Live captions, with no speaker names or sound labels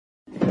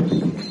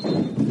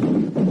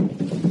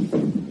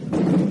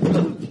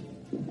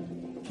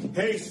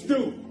Hey,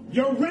 Stu,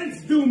 your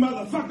rent's due,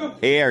 motherfucker.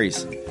 Hey,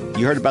 Aries,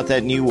 you heard about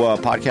that new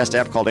podcast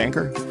app called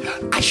Anchor?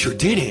 I sure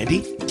did,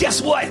 Andy.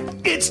 Guess what?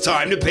 It's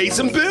time to pay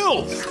some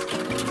bills.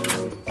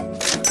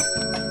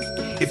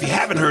 If you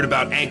haven't heard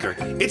about Anchor,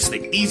 it's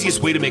the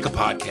easiest way to make a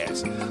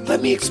podcast.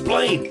 Let me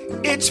explain.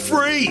 It's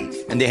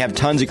free. And they have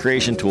tons of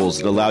creation tools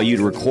that allow you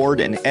to record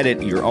and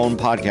edit your own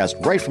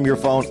podcast right from your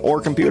phone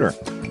or computer.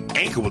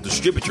 Anchor will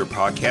distribute your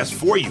podcast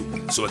for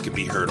you so it can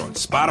be heard on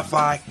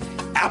Spotify,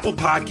 Apple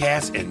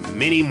Podcasts, and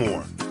many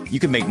more. You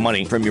can make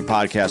money from your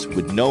podcast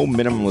with no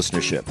minimum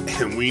listenership.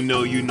 And we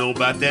know you know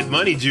about that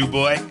money, Jew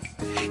boy.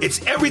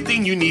 It's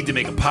everything you need to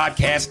make a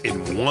podcast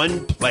in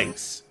one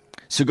place.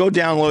 So go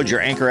download your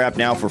Anchor app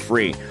now for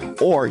free,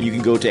 or you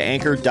can go to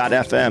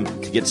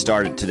anchor.fm to get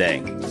started today.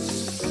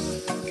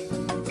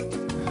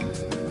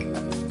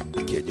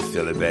 Can you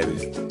feel it, baby?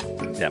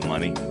 That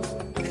money?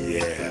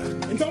 Yeah.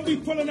 And don't be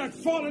pulling that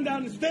falling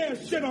down the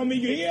stairs shit on me,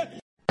 you hear?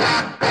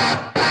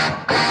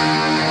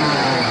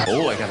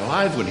 Oh, I got a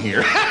live one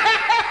here.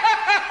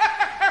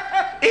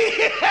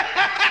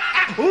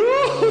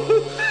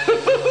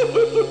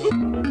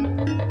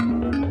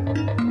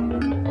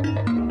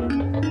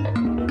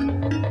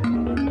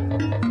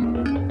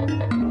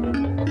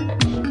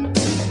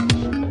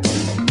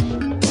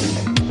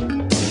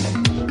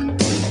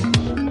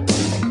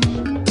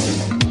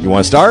 You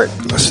want to start?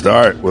 Let's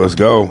start. Well, let's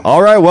go.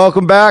 All right,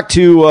 welcome back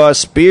to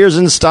Spears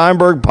and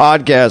Steinberg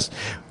podcast.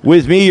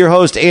 With me, your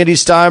host, Andy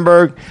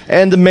Steinberg,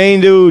 and the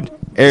main dude,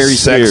 Aries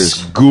Sex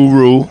Spears.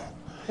 Guru.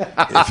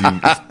 If you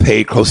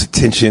paid close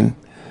attention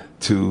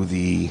to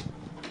the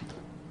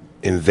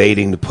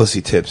invading the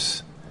pussy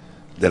tips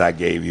that I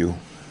gave you,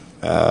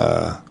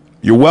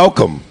 you're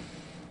welcome.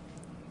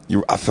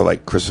 I feel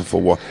like Christopher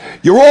Walken.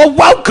 You're all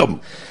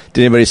welcome.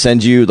 Did anybody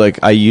send you, like,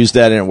 I used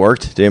that and it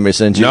worked? Did anybody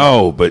send you?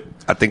 No, but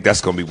I think that's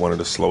going to be one of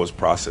the slowest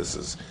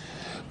processes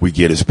we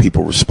get is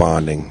people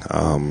responding.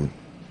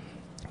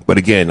 But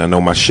again, I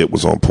know my shit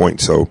was on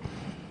point, so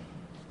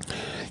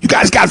you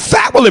guys got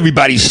fat while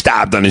everybody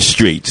stopped on the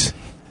streets.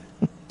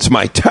 It's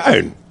my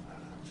turn.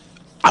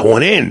 I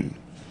want in.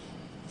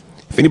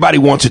 If anybody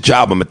wants a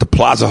job, I'm at the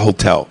Plaza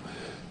Hotel.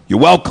 You're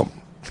welcome.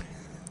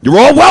 You're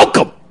all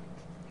welcome.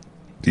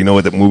 Do you know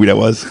what that movie that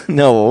was?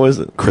 No, what was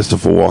it?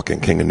 Christopher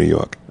Walken, King of New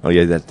York. Oh,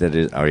 yeah, that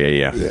is. Oh,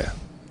 yeah. Yeah.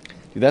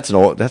 Dude, that's an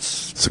old.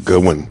 It's a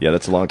good one. Yeah,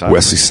 that's a long time.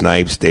 Wesley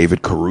Snipes,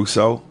 David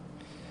Caruso.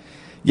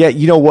 Yeah,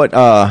 you know what?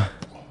 A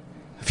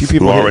few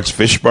people. Lawrence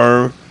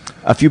Fishburne.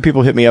 A few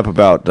people hit me up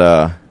about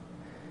that.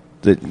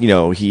 You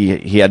know,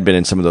 he had been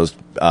in some of those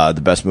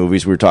the best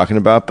movies we were talking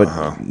about,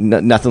 but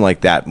nothing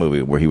like that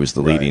movie where he was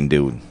the leading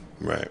dude.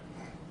 Right.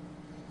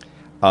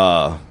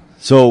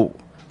 So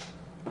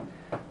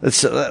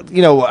let's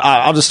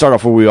I'll just start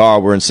off where we are.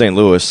 We're in St.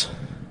 Louis.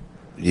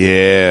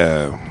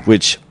 Yeah.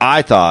 Which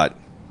I thought.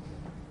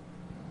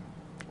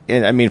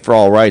 And I mean, for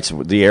all rights,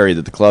 the area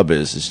that the club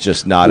is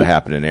just not a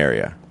happening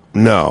area.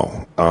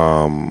 No.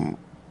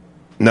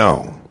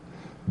 No.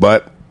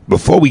 But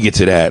before we get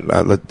to that,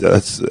 I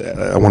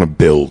want to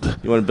build.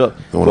 You want to build?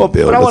 I want to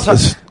build.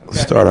 Let's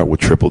start out with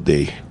Triple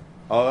D.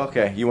 Oh,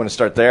 okay. You want to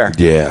start there?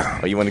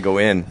 Yeah. Oh, you want to go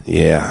in?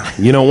 Yeah.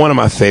 You know, one of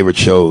my favorite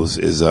shows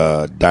is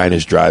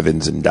Diners,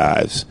 Drive-Ins, and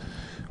Dives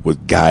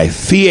with Guy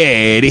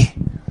Fieri.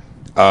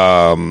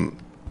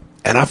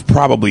 And I've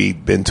probably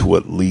been to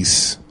at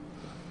least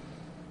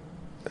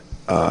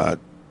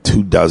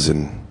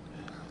 24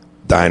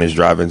 diners,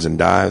 drive-ins, and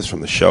dives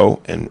from the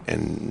show, and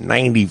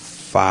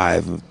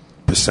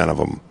 95% of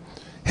them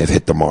have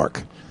hit the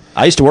mark.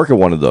 I used to work at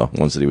one of the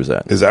ones that he was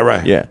at. Is that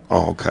right? Yeah.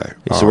 Oh, okay. I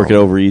used to work at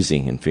Over Easy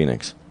in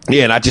Phoenix.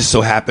 Yeah, and I just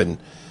so happened,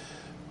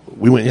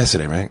 we went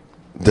yesterday, right?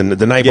 The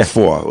night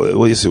before.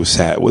 Well, yes, it was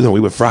Saturday. No,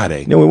 we went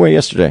Friday. No, we went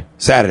yesterday.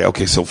 Saturday.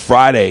 Okay, so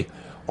Friday,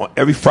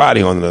 every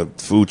Friday on the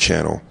Food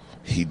Channel,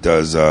 he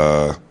does,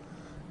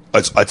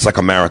 it's like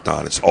a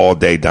marathon. It's all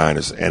day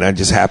diners. And I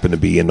just happened to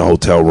be in the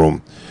hotel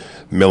room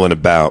milling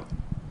about,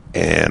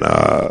 and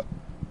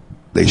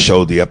they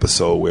showed the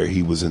episode where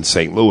he was in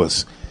St.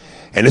 Louis.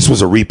 And this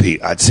was a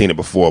repeat. I'd seen it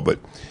before, but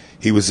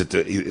he was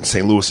in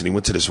St. Louis, and he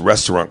went to this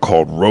restaurant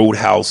called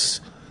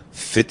Roadhouse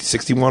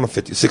 61 or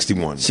 50?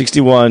 61.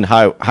 61,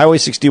 Highway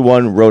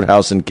 61,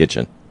 Roadhouse and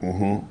Kitchen.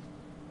 Mm-hmm.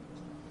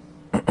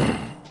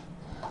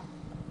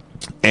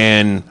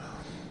 And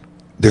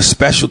their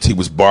specialty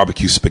was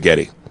barbecue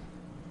spaghetti.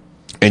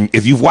 And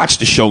if you've watched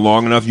the show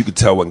long enough, you could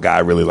tell when Guy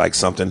really likes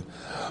something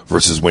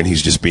versus when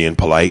he's just being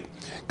polite.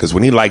 Because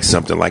when he likes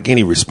something, like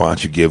any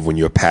response you give when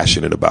you're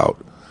passionate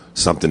about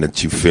something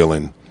that you're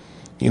feeling,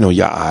 you know,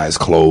 your eyes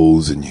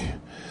close and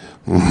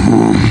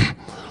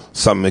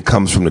something that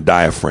comes from the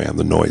diaphragm,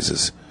 the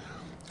noises.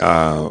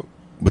 But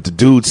the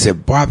dude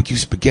said barbecue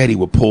spaghetti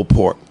with pulled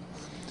pork.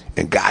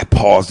 And Guy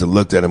paused and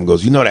looked at him and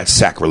goes, you know, that's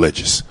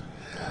sacrilegious.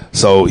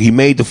 So he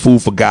made the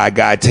food for Guy.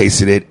 Guy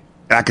tasted it.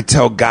 And I could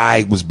tell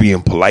Guy was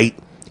being polite.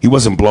 He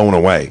wasn't blown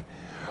away.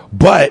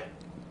 But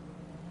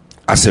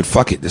I said,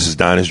 fuck it. This is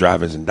Diners,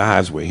 Drive-Ins, and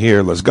Dives. We're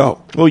here. Let's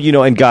go. Well, you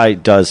know, and Guy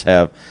does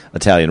have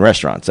Italian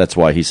restaurants. That's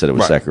why he said it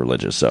was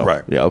sacrilegious. So,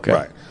 right. Yeah, okay.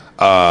 Right.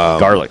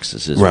 Garlic's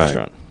is his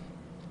restaurant.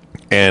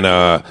 And,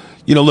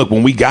 look,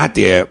 when we got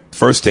there,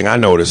 first thing I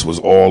noticed was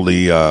all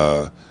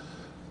the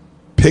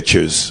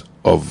pictures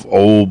of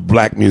old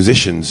black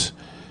musicians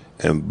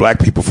and black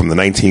people from the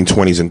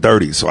 1920s and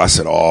 30s. So I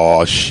said,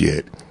 oh,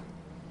 shit.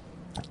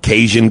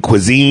 Cajun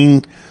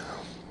cuisine.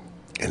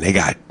 And they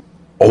got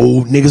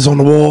old niggas on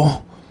the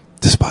wall.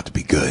 This is about to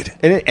be good.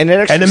 And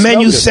the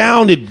menu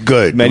sounded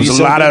good. There was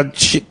a lot of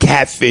shit,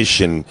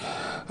 catfish and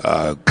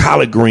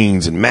collard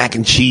greens and mac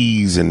and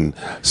cheese and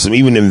some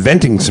even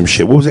inventing some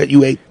shit. What was that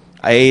you ate?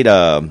 I ate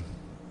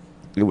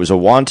it was a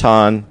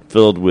wonton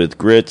filled with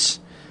grits,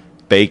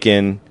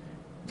 bacon,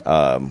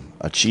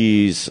 a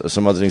cheese,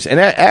 some other things, and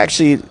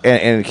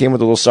it came with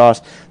a little sauce.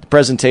 The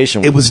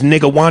presentation, it was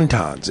nigga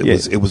wontons.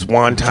 It was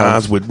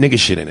wontons with nigga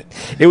shit in it.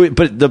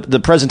 But the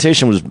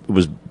presentation was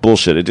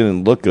bullshit. It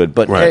didn't look good,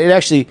 but it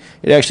actually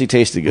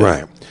tasted good.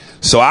 Right.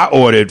 So I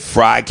ordered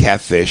fried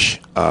catfish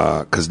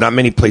because not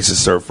many places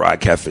serve fried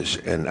catfish,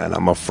 and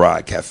I'm a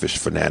fried catfish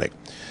fanatic.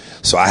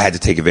 So I had to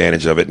take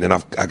advantage of it, and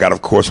then I got,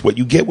 of course, what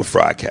you get with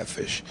fried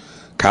catfish: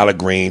 collard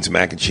greens,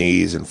 mac and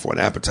cheese, and for an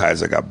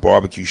appetizer, I got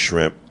barbecue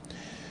shrimp.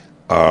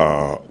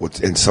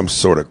 And some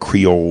sort of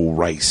Creole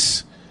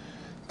rice,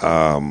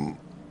 and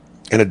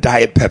a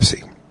Diet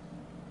Pepsi.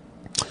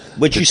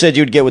 Which you said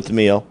you would get with the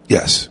meal.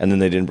 Yes. And then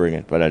they didn't bring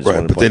it, but I just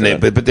wanted to but point then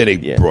that out.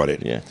 they brought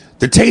it. Yeah.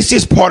 The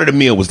tastiest part of the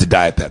meal was the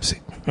Diet Pepsi.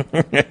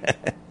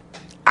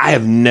 I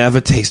have never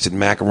tasted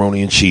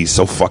macaroni and cheese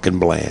so fucking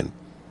bland.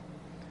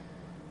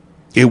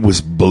 It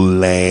was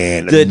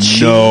bland.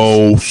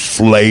 No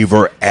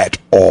flavor at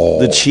all.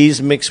 The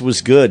cheese mix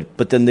was good,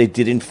 but then they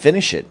didn't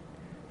finish it.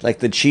 Like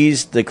the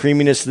cheese, the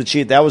creaminess of the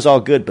cheese, that was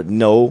all good, but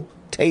no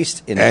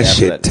taste in it. That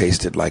shit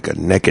tasted like a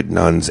naked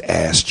nun's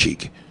ass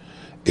cheek.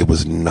 It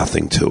was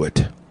nothing to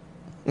it.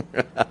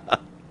 It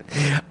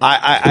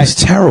was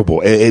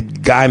terrible.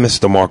 Guy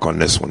missed the mark on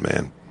this one,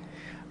 man.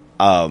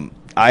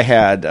 I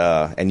had,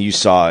 and you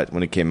saw it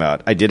when it came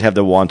out. I did have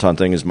the wonton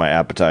thing as my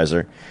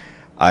appetizer.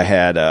 I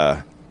had,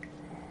 I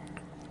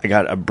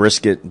got a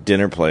brisket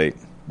dinner plate,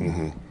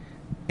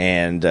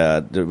 and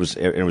it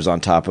was on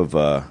top of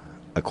a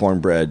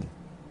cornbread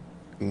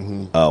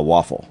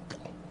waffle.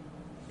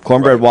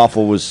 Cornbread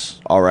waffle was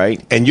all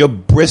right. And your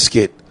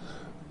brisket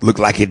looked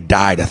like it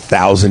died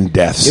 1,000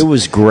 deaths. It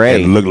was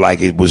great. It looked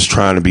like it was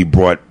trying to be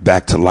brought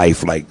back to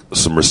life, like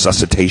some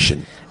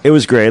resuscitation. It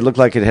was great. It looked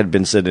like it had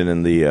been sitting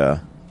in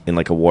the in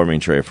like a warming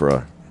tray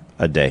for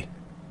a day.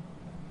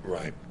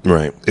 Right.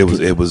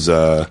 It was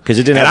because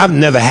it didn't. And I've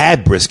never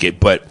had brisket,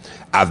 but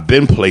I've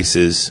been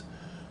places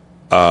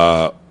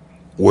where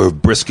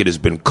brisket has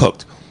been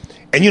cooked.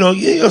 And you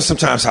know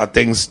sometimes how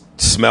things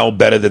smell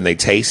better than they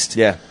taste.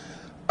 Yeah.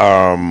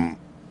 The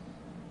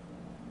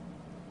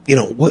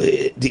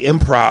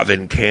Improv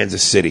in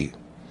Kansas City,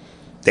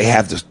 they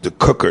have the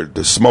cooker,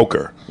 the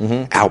smoker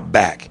out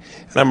back.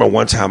 And I remember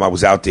one time I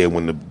was out there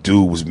when the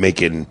dude was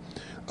making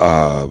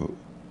brisket.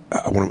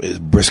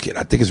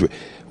 I think it's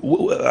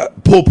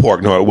pulled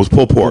pork. No, it was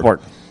pulled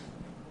pork.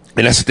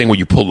 And that's the thing where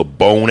you pull the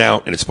bone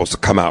out and it's supposed to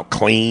come out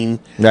clean.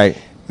 Right.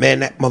 Man,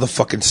 that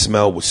motherfucking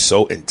smell was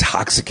so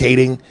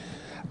intoxicating.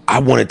 I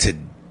wanted to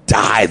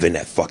dive in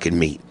that fucking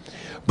meat.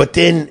 But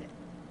then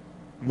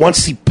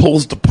once he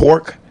pulls the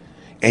pork,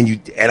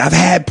 and I've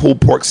had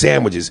pulled pork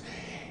sandwiches,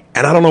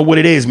 and I don't know what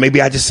it is.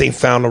 Maybe I just ain't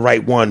found the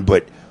right one,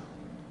 but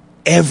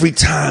every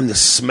time the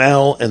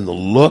smell and the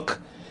look,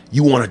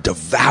 you want to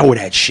devour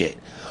that shit.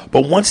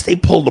 But once they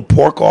pull the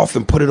pork off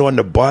and put it on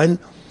the bun,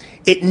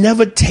 it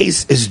never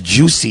tastes as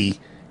juicy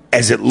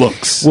as it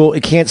looks. Well,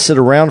 it can't sit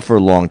around for a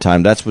long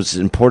time. That's what's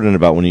important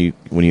about when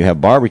you have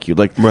barbecue.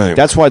 Like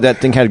That's why that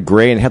thing had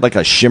gray and had like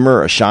a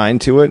shimmer, a shine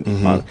to it,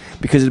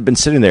 because it had been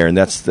sitting there, and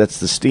that's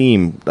the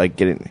steam.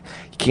 Like you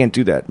can't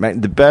do that.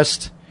 Man, the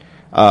best.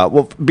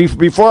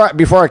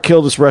 Before I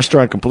kill this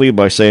restaurant completely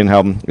by saying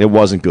how it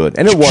wasn't good,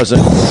 and it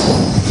wasn't.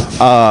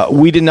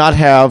 We did not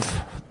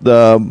have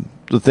the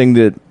thing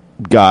that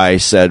Guy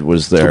said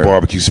was there. The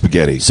barbecue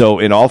spaghetti. So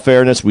in all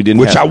fairness, we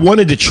didn't. Which I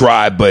wanted to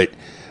try, but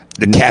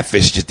the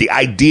catfish, just the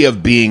idea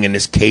of being in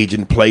this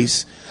Cajun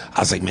place, I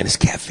was like, man, this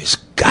catfish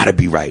gotta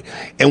be right.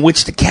 In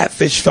which the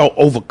catfish felt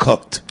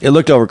overcooked. It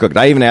looked overcooked.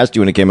 I even asked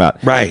you when it came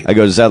out. Right. I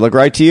go, does that look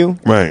right to you?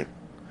 Right.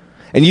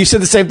 And you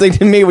said the same thing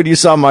to me when you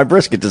saw my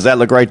brisket. Does that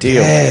look right to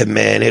you? Yeah,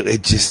 man.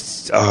 It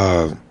just...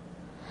 I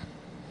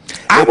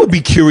would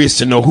be curious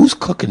to know who's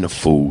cooking the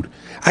food.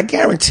 I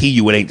guarantee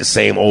you it ain't the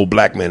same old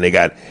black man they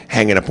got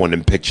hanging up on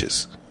them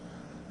pictures.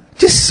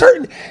 Just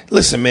certain...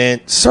 Listen,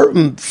 man.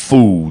 Certain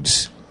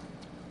foods,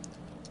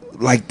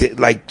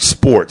 like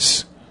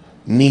sports,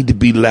 need to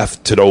be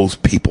left to those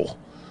people.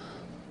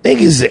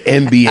 Niggas are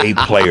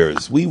NBA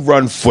players. We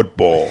run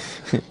football.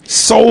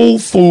 Soul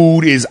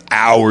food is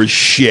our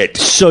shit.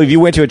 So if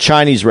you went to a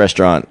Chinese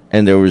restaurant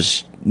and there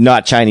was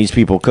not Chinese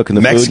people cooking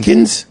the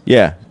Mexicans? food...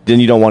 Yeah. Then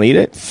you don't want to eat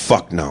it?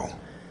 Fuck no.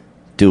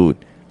 Dude.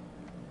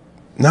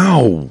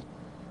 No.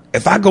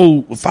 If I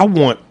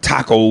want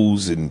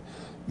tacos and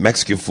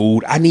Mexican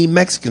food, I need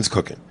Mexicans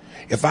cooking.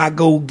 If I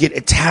go get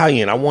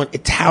Italian, I want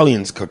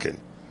Italians cooking.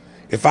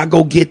 If I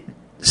go get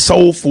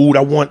soul food,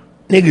 I want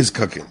niggas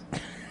cooking.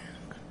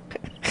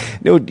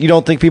 You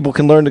don't think people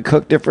can learn to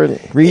cook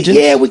different regions?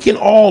 Yeah, we can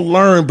all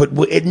learn, but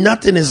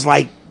nothing is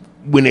like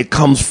when it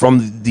comes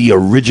from the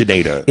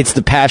originator. It's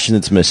the passion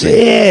that's missing.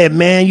 Yeah,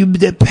 man,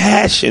 that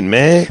passion,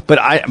 man. But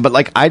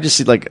I just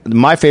see like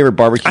my favorite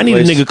barbecue. I need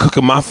place, a nigga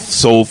cooking my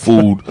soul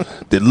food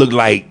that look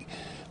like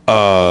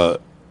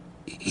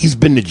he's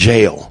been to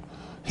jail.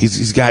 He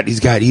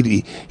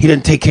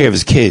doesn't take care of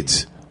his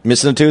kids.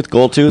 Missing a tooth,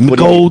 gold tooth,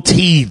 gold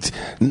teeth,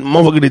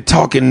 motherfucker that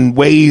talking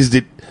ways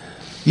that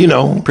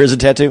prison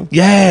tattoo.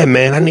 Yeah,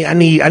 man, I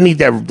need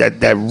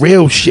that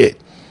real shit.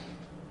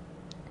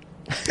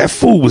 That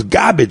food was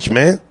garbage,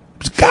 man. It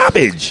was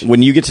garbage.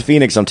 When you get to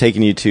Phoenix, I'm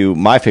taking you to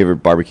my favorite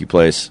barbecue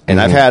place,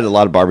 and I've had a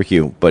lot of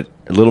barbecue, but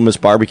Little Miss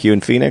Barbecue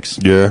in Phoenix.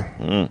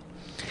 Yeah,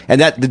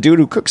 and the dude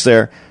who cooks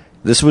there,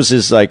 this was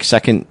his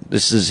second.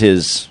 This is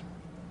his,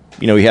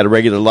 he had a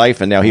regular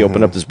life, and now he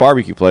opened up this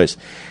barbecue place,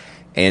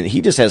 and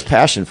he just has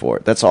passion for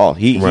it. That's all.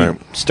 He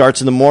starts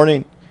in the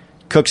morning,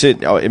 cooks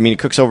it. I mean, he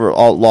cooks over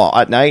all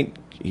at night.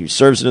 He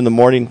serves it in the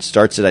morning.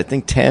 Starts at I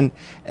think 10,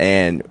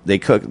 and they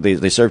cook.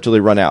 They serve till they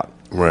run out.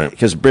 Right.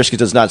 Because brisket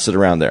does not sit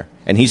around there,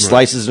 and he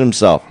slices it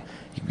himself.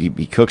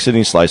 He cooks it and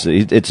he slices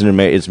it. It's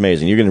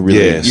amazing. You're gonna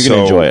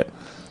gonna enjoy it.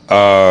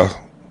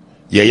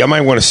 Y'all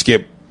might want to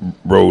skip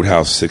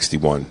Roadhouse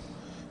 61.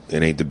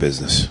 It ain't the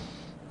business.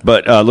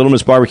 But Little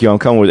Miss Barbecue, I'm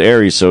coming with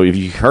Aries. So if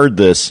you heard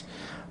this,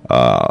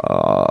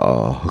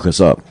 hook us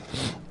up.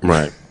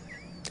 Right.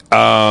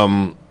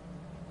 Now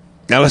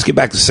let's get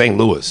back to St.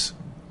 Louis.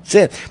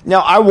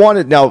 Now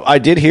I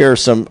did hear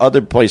some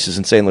other places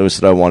in St. Louis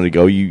that I wanted to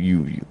go.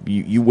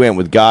 You went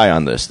with Guy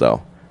on this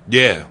though.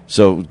 Yeah.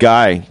 So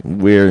Guy,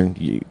 where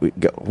you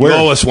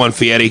owe us one,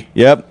 Fietti.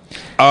 Yep.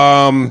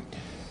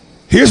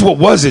 Here's what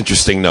was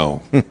interesting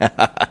though.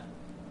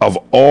 Of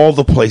all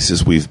the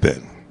places we've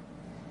been,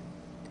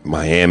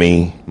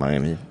 Miami,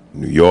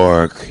 New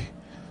York,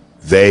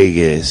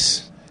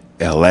 Vegas,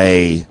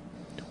 LA,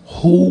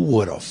 who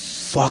would have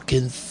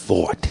fucking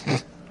thought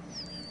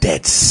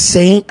that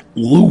St.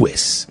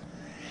 Louis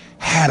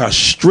had a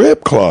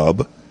strip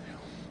club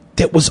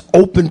that was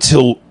open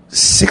till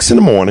 6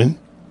 a.m,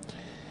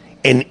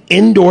 an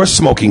indoor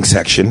smoking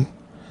section,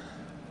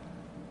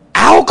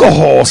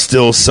 alcohol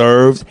still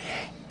served,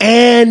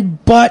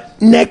 and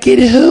butt-naked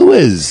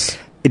hooers.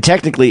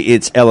 Technically,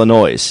 it's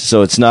Illinois,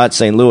 so it's not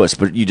St. Louis,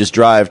 but you just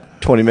drive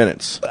 20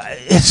 minutes.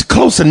 It's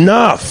close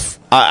enough.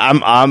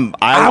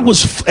 I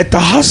was at the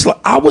Hustler.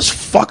 I was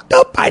fucked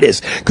up by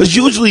this because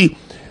usually,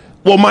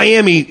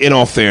 Miami, in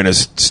all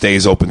fairness,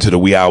 stays open to the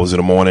wee hours of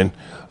the morning.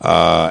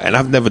 And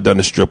I've never done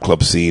the strip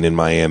club scene in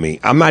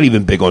Miami. I'm not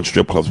even big on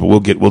strip clubs, but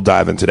we'll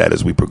dive into that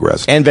as we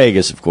progress. And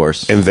Vegas, of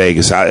course. In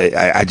Vegas,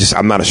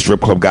 I'm not a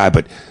strip club guy,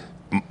 but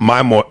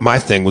my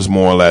thing was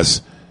more or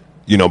less,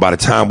 by the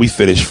time we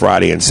finish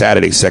Friday and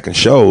Saturday second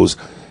shows,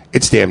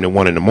 it's damn near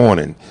 1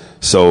 a.m.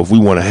 So if we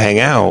want to hang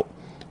out,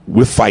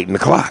 we're fighting the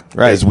clock,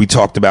 right? As we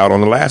talked about on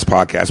the last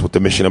podcast with the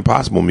Mission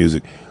Impossible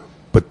music.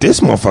 But this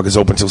motherfucker's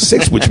open till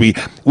 6,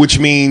 which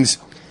means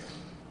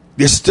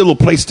there's still a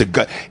place to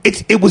go.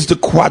 It was the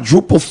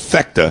quadruple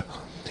factor.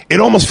 It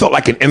almost felt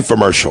like an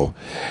infomercial.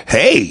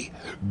 Hey,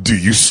 do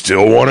you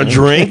still want to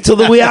drink till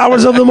the wee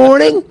hours of the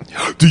morning?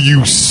 Do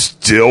you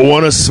still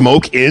want to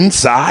smoke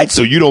inside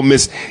so you don't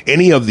miss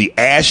any of the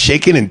ass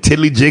shaking and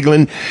tiddly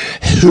jiggling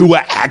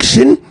hooah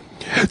action?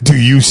 Do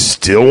you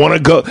still want to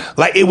go?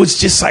 Like, it was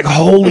just like,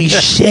 holy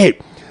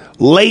shit.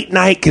 Late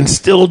night can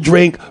still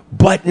drink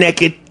butt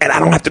naked, and I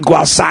don't have to go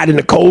outside in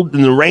the cold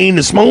and the rain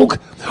to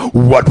smoke.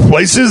 What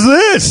place is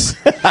this?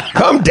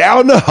 Come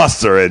down to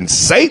Hustler in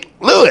St.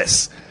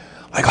 Louis.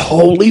 Like,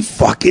 holy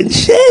fucking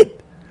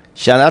shit.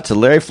 Shout out to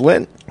Larry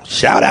Flint.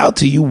 Shout out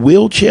to you,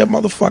 wheelchair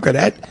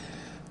motherfucker.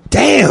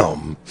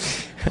 Damn.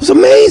 It was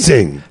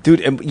amazing. Dude,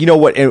 and you know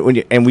what?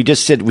 And we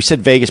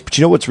said Vegas, but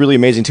you know what's really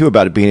amazing, too,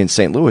 about it being in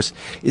St. Louis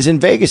is in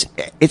Vegas,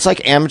 it's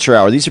like amateur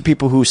hour. These are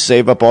people who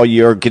save up all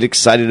year, get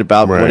excited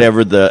about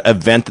whatever the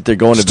event that they're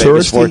going to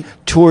Vegas for.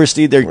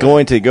 Touristy. They're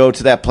going to go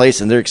to that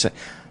place, and they're excited.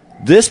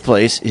 This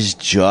place is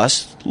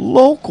just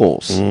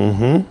locals.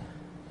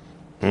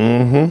 Mm-hmm.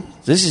 Mm-hmm.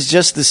 This is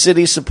just the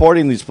city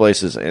supporting these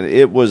places, and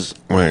it was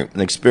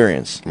an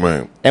experience.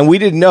 Right. And we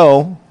didn't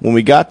know when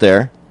we got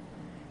there.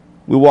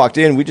 We walked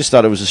in. We just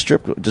thought it was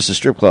just a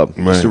strip club.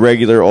 Right. Just a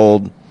regular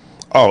old.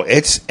 Oh,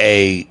 it's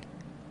a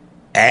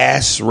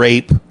ass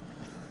rape,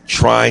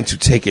 trying to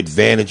take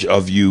advantage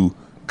of you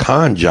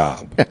con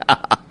job.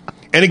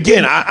 And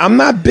again, I'm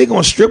not big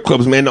on strip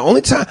clubs, man. The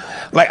only time,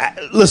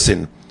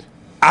 listen,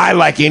 I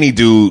like any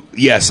dude.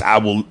 Yes, I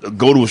will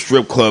go to a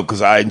strip club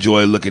because I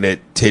enjoy looking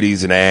at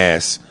titties and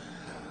ass.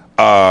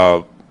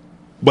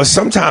 But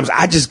sometimes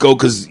I just go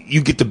because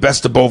you get the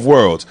best of both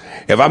worlds.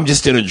 If I'm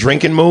just in a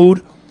drinking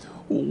mood.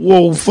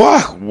 Well,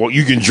 fuck. Well,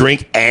 you can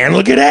drink and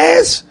look at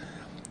ass?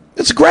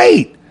 It's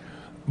great.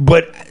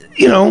 But,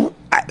 I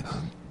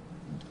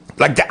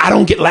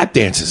don't get lap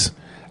dances.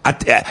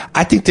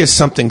 I think there's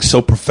something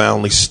so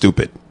profoundly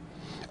stupid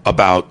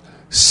about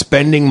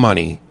spending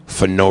money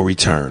for no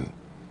return.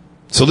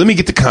 So let me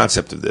get the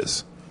concept of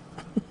this.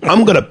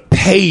 I'm going to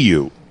pay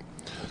you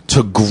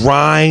to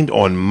grind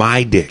on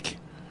my dick,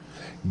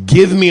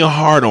 give me a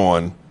hard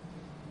on,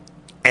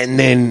 and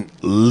then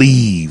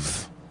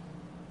leave.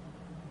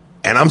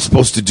 And I'm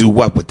supposed to do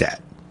what with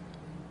that?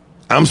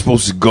 I'm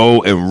supposed to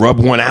go and rub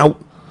one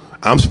out.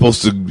 I'm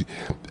supposed to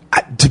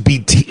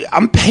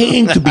I'm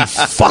paying to be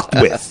fucked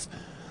with.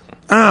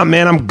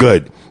 Man, I'm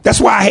good. That's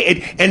why I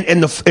hate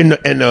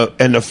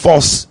the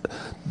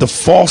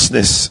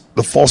falseness,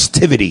 the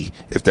falsivity,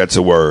 if that's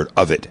a word,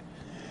 of it.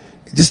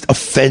 It just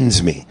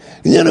offends me.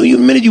 You know, the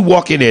minute you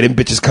walk in there, them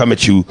bitches come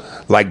at you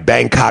like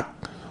Bangkok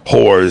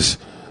whores.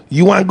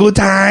 You want a good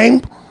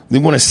time? They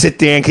want to sit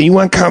there and you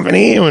want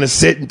company? You want to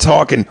sit and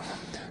talk and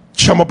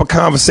chum up a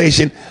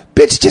conversation?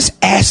 Bitch, just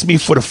ask me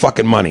for the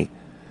fucking money.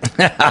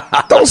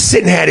 Don't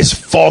sit and have this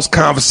false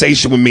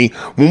conversation with me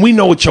when we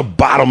know what your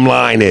bottom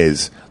line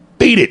is.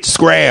 Beat it,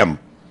 scram.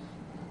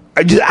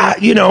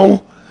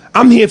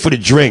 I'm here for the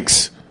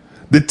drinks.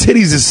 The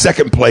titties is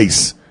second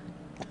place.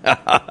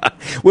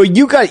 Well,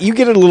 you get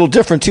it a little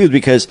different too,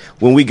 because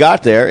when we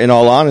got there, in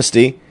all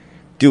honesty,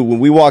 dude, when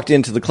we walked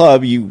into the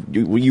club, you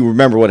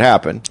remember what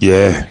happened?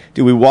 Yeah,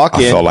 dude, we walk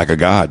in. I felt like a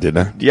god,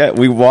 didn't I? Yeah,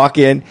 we walk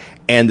in,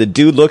 and the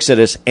dude looks at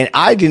us, and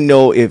I didn't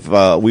know if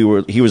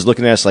he was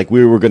looking at us like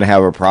we were going to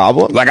have a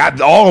problem. Like I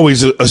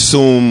always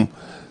assume,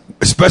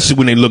 especially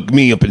when they look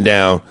me up and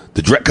down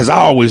the dress, because I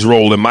always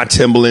roll in my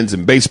Timberlands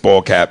and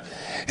baseball cap,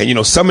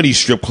 and some of these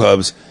strip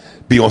clubs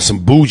be on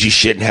some bougie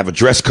shit and have a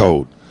dress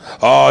code.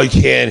 Oh, you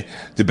can't,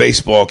 the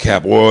baseball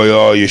cap,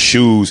 or your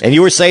shoes. And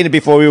you were saying it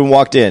before we even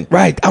walked in.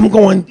 Right. I'm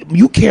going,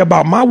 you care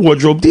about my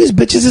wardrobe. These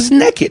bitches is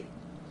naked.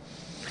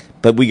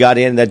 But we got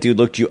in, and that dude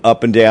looked you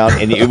up and down,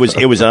 and it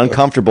was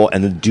uncomfortable,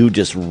 and the dude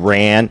just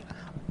ran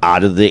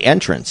out of the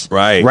entrance.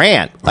 Right.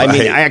 Ran. Right. I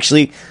mean, I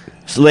actually,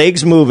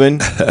 legs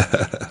moving,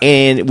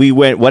 and we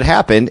went, what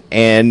happened?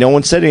 And no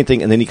one said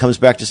anything, and then he comes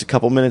back just a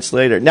couple minutes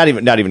later. Not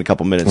even a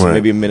couple minutes, right.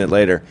 Maybe a minute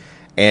later.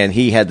 And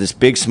he had this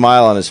big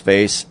smile on his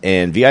face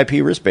and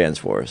VIP wristbands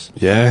for us.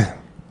 Yeah.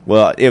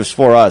 Well, it was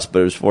for us, but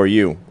it was for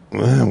you.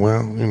 Well,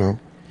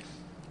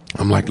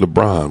 I'm like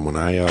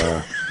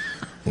LeBron.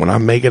 When I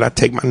make it, I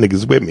take my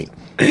niggas with me.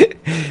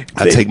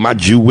 I take my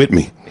Jew with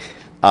me.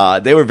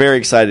 They were very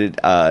excited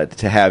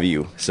to have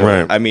you. So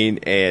right. I mean,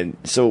 and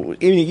so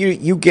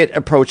you get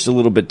approached a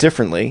little bit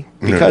differently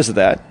because of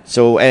that.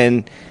 So,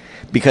 and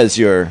because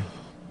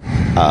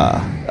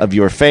of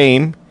your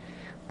fame,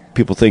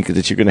 people think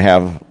that you're going to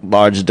have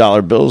large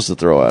dollar bills to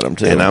throw at them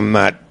too. And I'm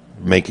not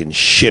making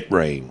shit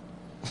rain.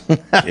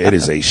 It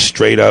is a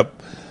straight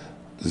up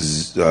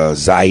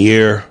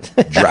Zaire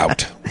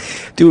drought.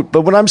 Dude,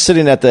 but when I'm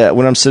sitting at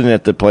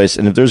the place,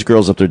 and if there's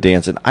girls up there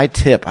dancing, I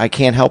tip. I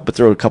can't help but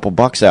throw a couple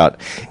bucks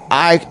out.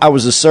 I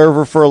was a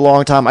server for a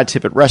long time. I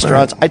tip at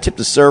restaurants. I tip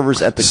the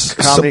servers at the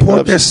comedy Support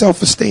clubs. their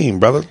self-esteem,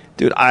 brother.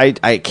 Dude,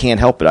 I can't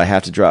help it. I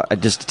have to drop. I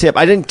just tip.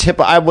 I didn't tip.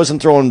 I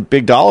wasn't throwing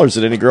big dollars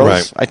at any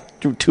girls. Right. I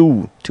threw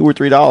 $2 or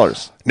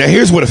 $3. Now,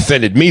 here's what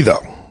offended me,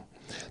 though.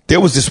 There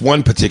was this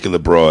one particular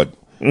broad,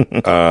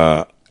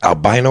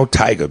 albino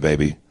tiger,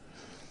 baby. It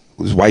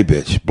was white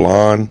bitch,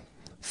 blonde,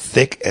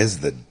 thick as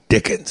the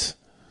Dickens,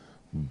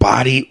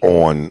 body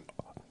on.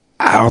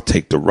 I'll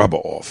take the rubber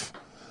off.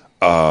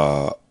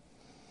 And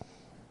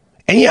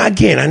yeah,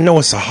 again, I know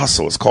it's a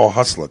hustle. It's called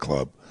Hustler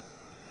Club.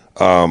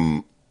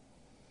 But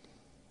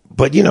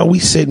we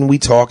sit and we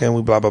talk and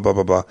we blah blah blah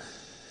blah blah.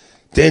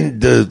 Then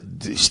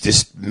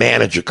this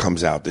manager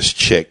comes out, this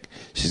chick.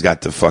 She's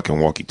got the fucking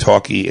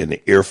walkie-talkie and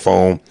the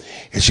earphone,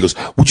 and she goes,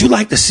 "Would you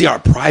like to see our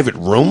private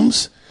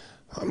rooms?"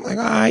 I'm like,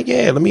 "All right,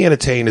 yeah, let me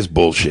entertain this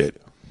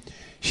bullshit."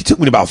 She took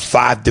me to about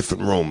 5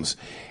 different rooms,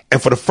 and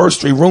for the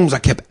first 3 rooms, I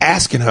kept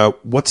asking her,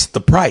 "What's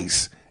the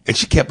price?" And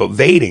she kept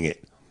avoiding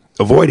it.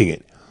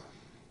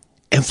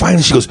 And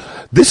finally, she goes,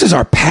 "This is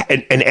our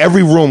patent," and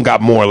every room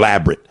got more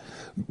elaborate.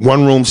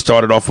 One room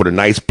started off with a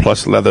nice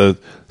plush leather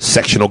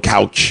sectional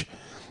couch,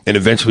 and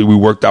eventually we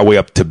worked our way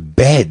up to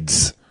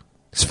beds.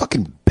 There's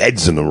fucking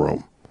beds in the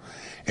room.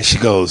 And she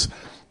goes,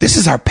 "This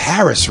is our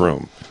Paris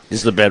room." This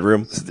is the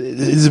bedroom? This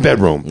is a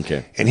bedroom.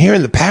 Okay. And here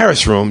in the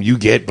Paris room, you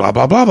get blah,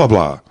 blah, blah, blah,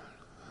 blah.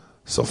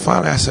 So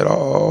finally I said,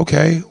 "Oh,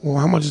 okay. Well,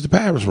 how much is the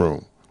Paris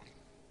room?"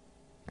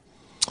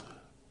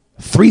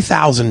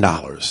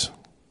 $3,000.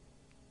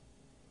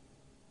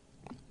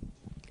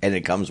 And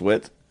it comes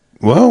with?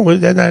 Well,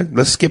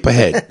 let's skip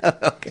ahead.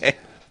 Okay.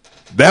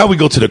 Now we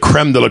go to the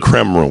creme de la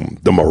creme room,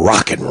 the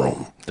Moroccan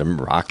room. The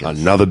Moroccan.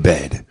 Another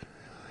bed.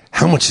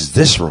 How much is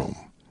this room?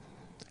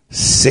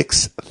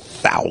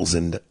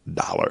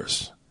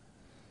 $6,000.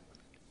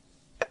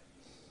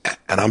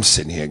 And I'm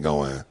sitting here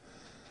going,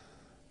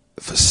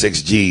 for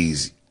 6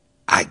 G's,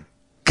 I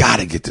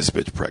gotta get this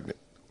bitch pregnant.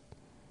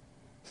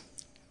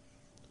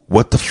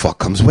 What the fuck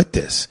comes with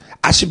this?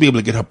 I should be able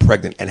to get her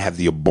pregnant and have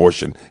the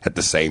abortion at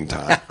the same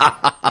time.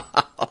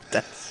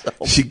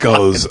 She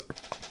goes,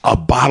 a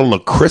bottle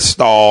of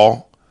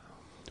Cristal,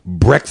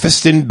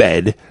 breakfast in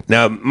bed.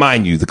 Now,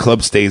 mind you, the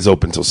club stays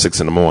open till 6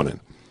 a.m.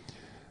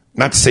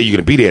 Not to say you're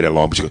going to be there that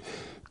long, but she goes,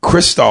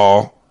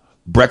 Cristal,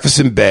 breakfast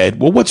in bed.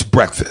 Well, what's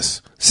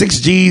breakfast?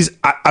 6 G's,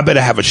 I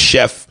better have a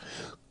chef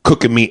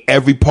cooking me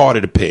every part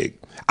of the pig.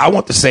 I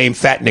want the same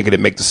fat nigga that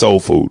make the soul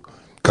food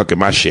cooking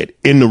my shit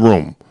in the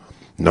room.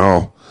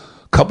 No.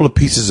 A couple of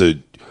pieces of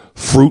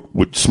fruit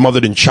with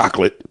smothered in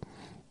chocolate.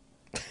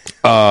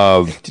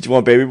 Did you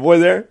want Baby Boy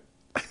there?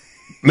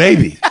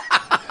 Maybe.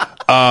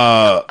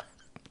 A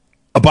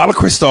bottle of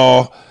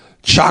Cristal,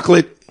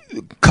 chocolate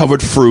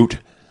covered fruit,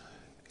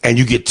 and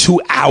you get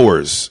 2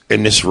 hours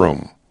in this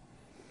room.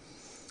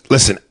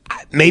 Listen,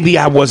 maybe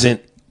I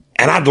wasn't,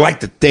 and I'd like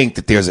to think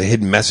that there's a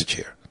hidden message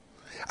here.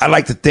 I'd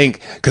like to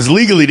think, because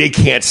legally they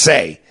can't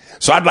say.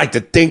 So I'd like to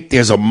think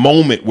there's a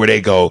moment where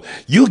they go,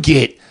 you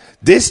get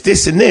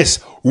this, and this.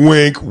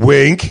 Wink,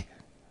 wink.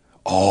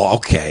 Oh,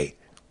 okay.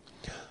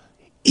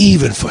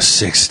 Even for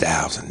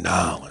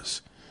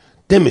 $6,000.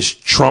 Them is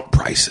Trump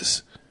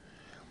prices.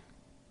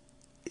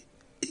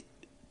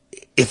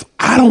 If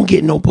I don't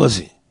get no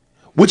pussy,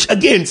 which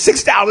again,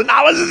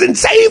 $6,000 is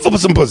insane for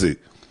some pussy.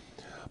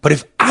 But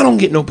if I don't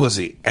get no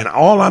pussy and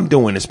all I'm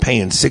doing is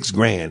paying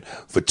 $6,000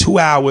 for 2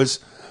 hours,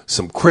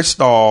 some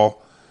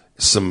Cristal,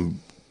 some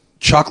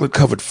chocolate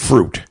covered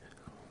fruit,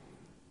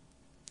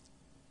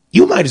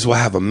 you might as well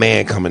have a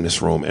man come in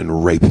this room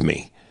and rape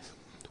me.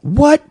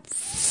 What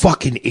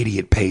fucking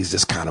idiot pays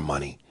this kind of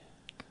money?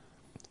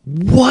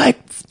 What?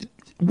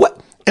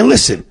 And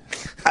listen,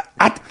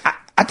 I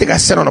think I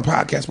said on a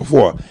podcast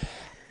before,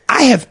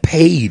 I have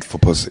paid for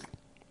pussy.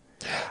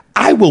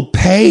 I will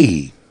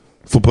pay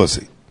for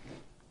pussy.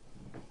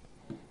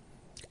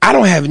 I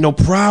don't have no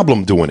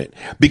problem doing it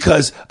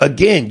because,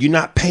 again, you're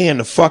not paying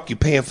the fuck. You're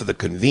paying for the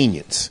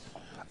convenience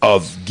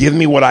of give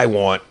me what I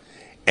want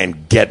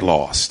and get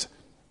lost.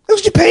 That's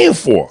what you're paying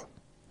for.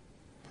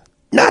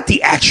 Not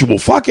the actual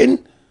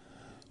fucking.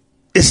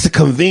 It's the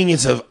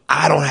convenience of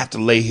I don't have to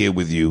lay here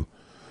with you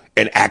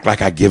and act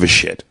like I give a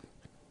shit.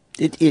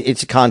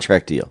 It's a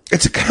contract deal.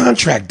 It's a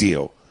contract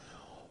deal.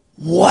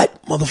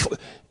 What motherfucker?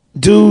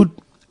 Dude,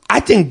 I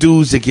think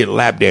dudes that get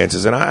lap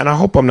dances, and I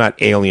hope I'm not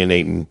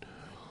alienating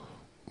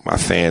my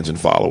fans and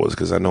followers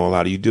because I know a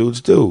lot of you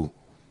dudes do.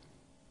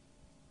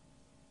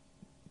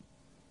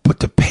 But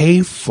to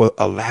pay for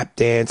a lap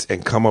dance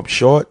and come up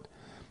short,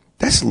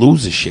 that's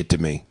loser shit to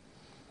me.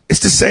 It's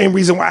the same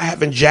reason why I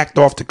haven't jacked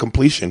off to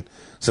completion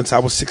since I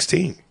was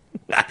 16.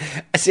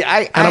 See,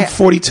 I'm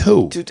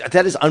 42. Dude,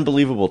 that is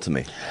unbelievable to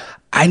me.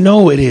 I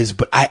know it is,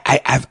 but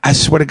I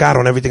swear to God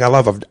on everything I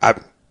love, I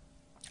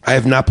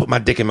have not put my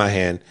dick in my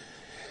hand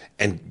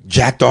and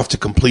jacked off to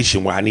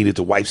completion where I needed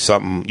to wipe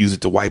something, use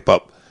it to wipe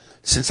up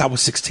since I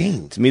was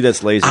 16. To me,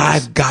 that's laziness.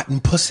 I've gotten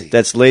pussy.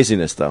 That's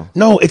laziness, though.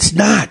 No, it's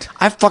not.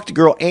 I fucked a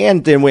girl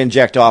and then went and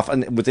jacked off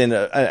within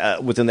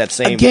that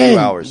same Again, 2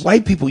 hours.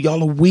 White people,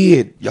 y'all are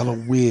weird. Y'all are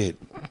weird.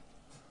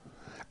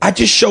 I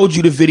just showed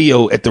you the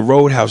video at the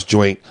Roadhouse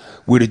joint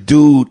where the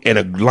dude in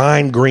a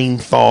lime green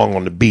thong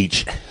on the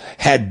beach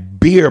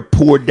had beer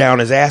poured down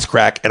his ass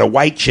crack and a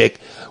white chick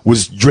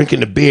was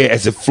drinking the beer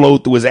as it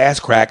flowed through his ass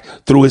crack,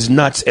 through his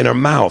nuts in her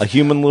mouth. A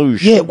human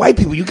luge. Yeah, white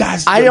people, you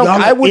guys,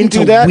 I wouldn't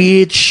do that.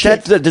 Weird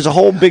shit. There's a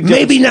whole big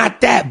difference. Maybe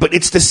not that, but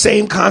it's the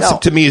same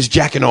concept to me as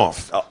jacking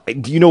off.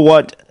 You know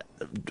what?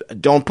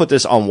 Don't put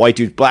this on white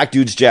dudes. Black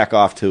dudes jack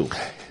off too.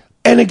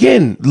 And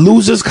again,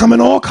 losers come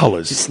in all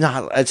colors. It's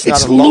not It's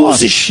a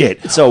loser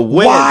shit. So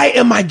why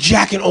am I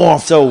jacking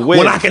off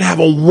when I can have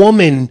a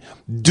woman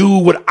do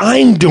what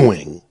I'm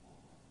doing?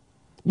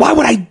 Why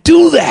would I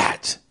do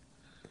that?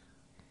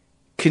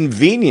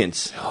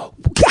 Convenience.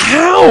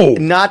 How?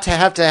 Not to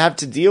have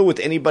to deal with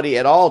anybody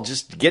at all.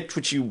 Just get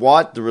what you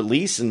want, the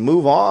release, and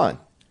move on.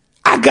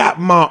 I got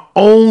my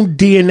own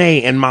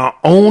DNA in my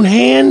own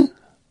hand.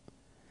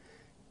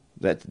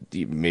 That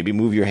maybe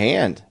move your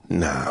hand.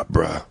 Nah,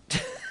 bruh.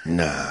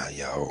 Nah,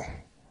 yo.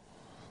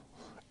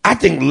 I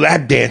think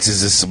lap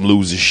dances is some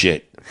loser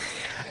shit.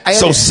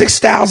 So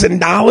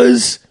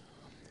 $6,000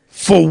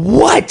 for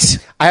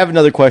what? I have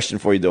another question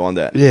for you though on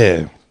that.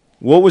 Yeah.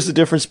 What was the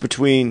difference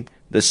between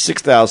the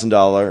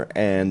 $6,000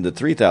 and the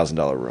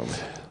 $3,000 room?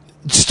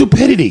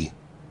 Stupidity.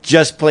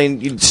 Just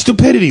plain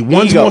stupidity.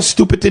 One's more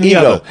stupid than the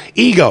other.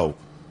 Ego.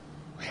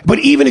 But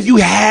even if you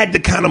had the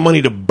kind of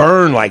money to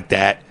burn like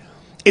that,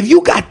 if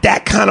you got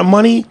that kind of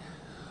money,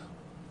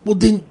 well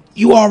then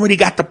you already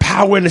got the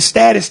power and the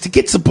status to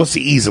get some pussy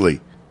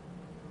easily.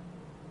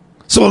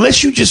 So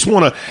unless you just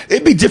want to,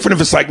 it'd be different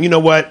if it's like, you know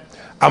what?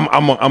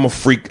 I'm a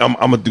freak. I'm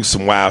gonna do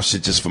some wild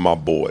shit just for my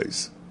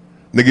boys.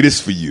 Nigga,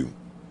 this for you.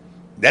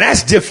 Now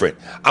that's different.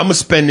 I'm gonna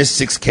spend this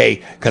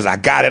 $6K because I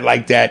got it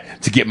like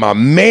that to get my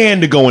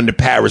man to go in the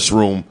Paris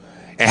room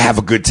and have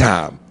a good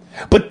time.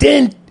 But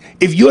then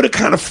if you're the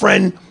kind of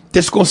friend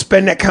that's gonna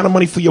spend that kind of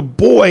money for your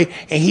boy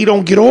and he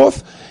don't get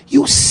off,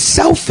 you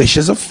selfish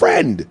as a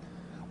friend.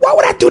 Why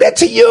would I do that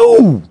to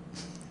you?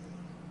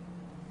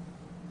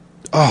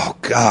 Oh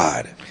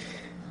God.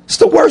 It's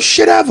the worst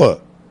shit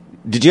ever.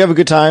 Did you have a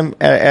good time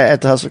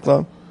at the Hustler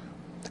Club?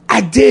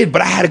 I did,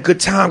 but I had a good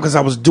time because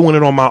I was doing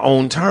it on my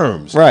own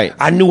terms. Right.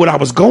 I knew what I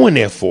was going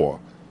there for.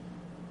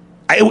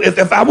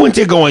 If I went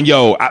there going,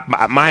 yo,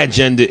 my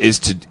agenda is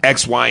to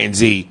X, Y, and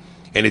Z,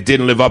 and it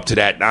didn't live up to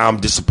that, now I'm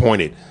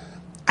disappointed.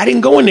 I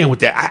didn't go in there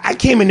with that. I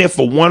came in there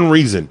for one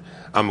reason.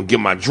 I'm going to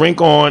get my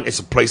drink on. It's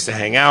a place to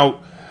hang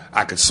out.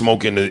 I could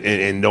smoke in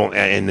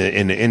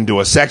the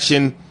indoor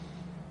section,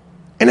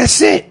 and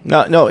that's it.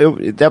 No,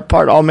 that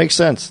part all makes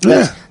sense.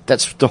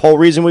 That's the whole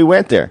reason we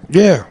went there.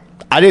 Yeah.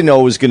 I didn't know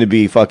it was going to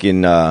be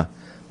fucking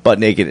butt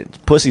naked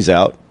pussies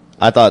out.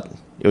 I thought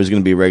it was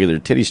going to be a regular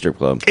titty strip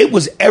club. It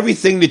was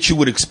everything that you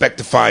would expect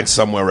to find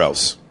somewhere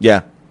else.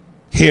 Yeah.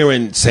 Here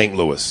in St.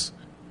 Louis.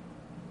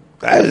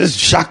 That just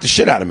shocked the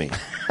shit out of me.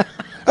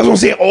 That's what I'm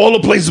saying. All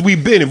the places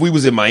we've been, if we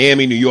was in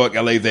Miami, New York,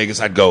 LA, Vegas,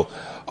 I'd go,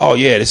 oh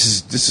yeah,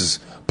 this is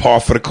par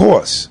for the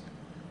course.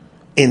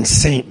 In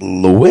St.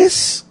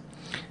 Louis?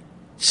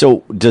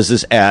 So does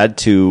this add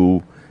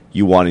to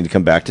you wanting to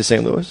come back to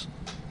St. Louis?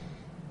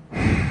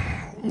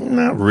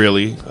 Not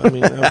really. I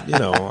mean,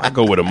 I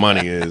go where the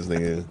money is.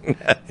 Nigga.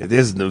 If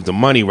there's the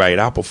money right,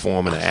 I'll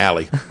perform in the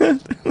alley.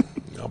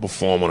 I'll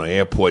perform on an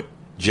airport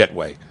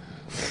jetway.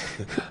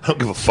 I don't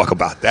give a fuck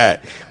about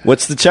that.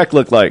 What's the check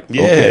look like?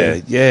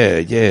 Yeah,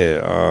 okay.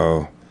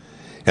 yeah.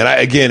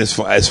 And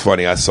it's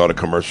funny. I saw the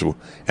commercial,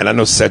 and I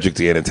know Cedric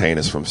the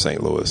Entertainer's from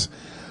St. Louis.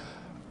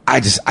 I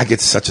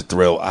get such a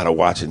thrill out of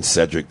watching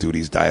Cedric do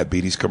these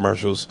diabetes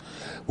commercials,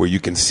 where you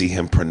can see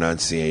him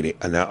pronunciate.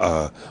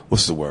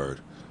 What's the word?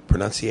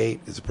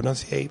 Pronunciate? Is it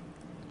pronunciate?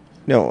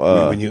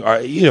 No.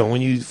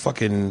 When you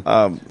fucking.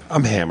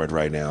 I'm hammered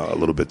right now, a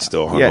little bit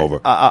still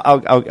hungover.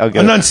 I'll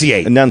get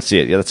enunciate.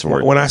 Enunciate. Yeah, that's the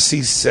word. When I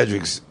see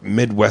Cedric's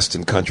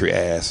Midwestern country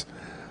ass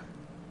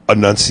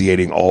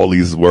enunciating all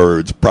these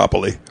words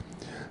properly,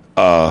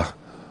 I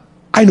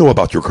know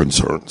about your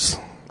concerns.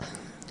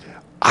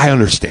 I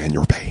understand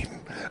your pain.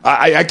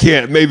 I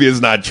can't. Maybe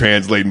it's not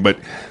translating, but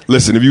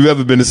listen. If you've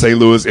ever been to St.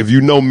 Louis, if you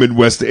know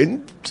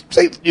Midwestern,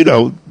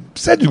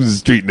 Cedric's a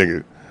street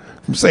nigga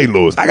from St.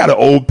 Louis. I got an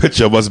old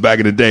picture of us back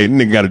in the day.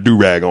 Nigga got a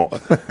do-rag on.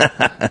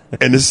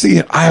 And to see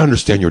him, I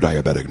understand your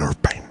diabetic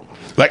nerve pain.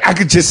 Like, I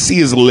could just see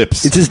his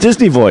lips. It's his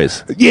Disney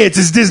voice. Yeah, it's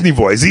his Disney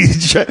voice.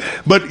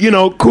 But,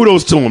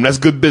 kudos to him. That's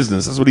good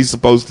business. That's what he's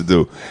supposed to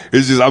do.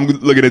 It's just, I'm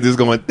looking at this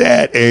going,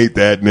 that ain't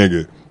that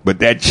nigga. But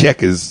that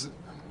check is,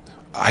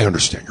 I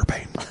understand your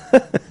pain.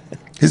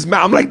 His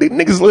mouth, I'm like, the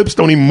nigga's lips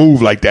don't even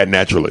move like that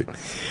naturally.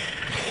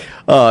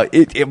 But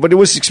it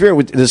was experience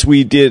with this.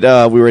 We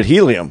were at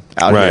Helium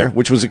out here,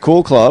 which was a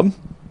cool club.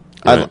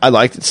 Right. I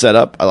liked it set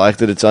up. I liked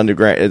that it's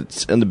underground.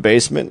 It's in the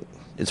basement.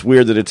 It's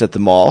weird that it's at the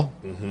mall.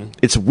 Mm-hmm.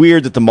 It's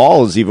weird that the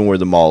mall is even where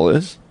the mall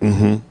is.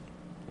 Mm-hmm.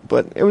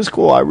 But it was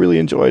cool. I really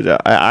enjoyed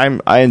it.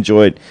 I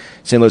enjoyed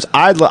St. Louis.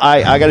 I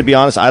got to be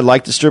honest. I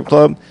liked the strip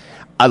club.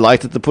 I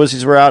liked that the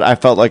pussies were out. I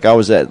felt like I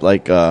was at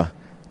the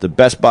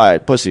Best Buy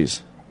at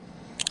Pussies.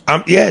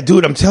 Yeah,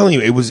 dude. I'm telling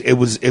you, it was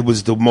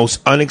the most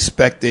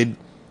unexpected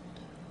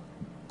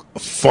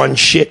fun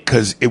shit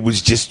because it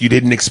was just you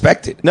didn't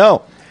expect it.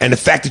 No. And the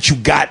fact that you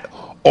got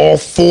all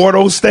four of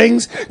those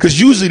things, because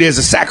usually there's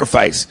a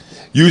sacrifice.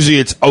 Usually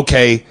it's,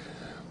 okay,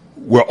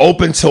 we're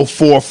open till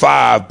 4 or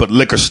 5, but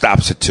liquor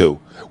stops at 2.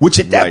 Which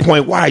at that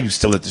point, why are you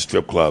still at the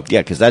strip club?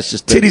 Yeah, because that's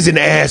just... titties in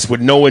the ass with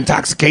no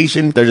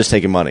intoxication. They're just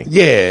taking money.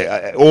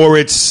 Yeah, or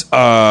it's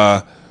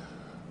not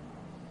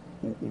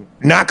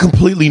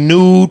completely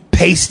nude,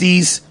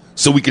 pasties,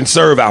 so we can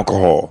serve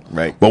alcohol.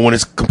 Right. But when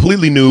it's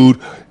completely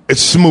nude,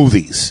 it's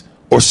smoothies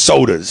or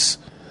sodas.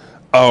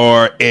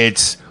 Or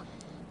it's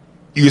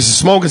a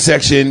smoking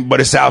section, but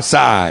it's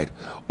outside.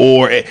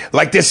 Or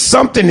there's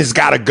something that's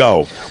got to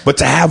go. But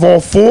to have all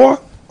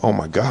 4, oh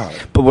my God.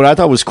 But what I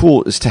thought was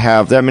cool is to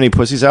have that many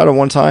pussies out at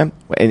one time.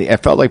 And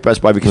it felt like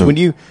Best Buy because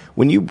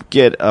when you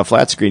get a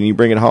flat screen and you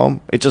bring it home,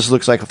 it just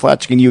looks like a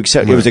flat screen. You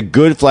accept it was a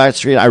good flat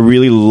screen. I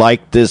really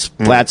liked this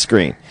flat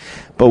screen.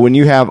 But when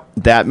you have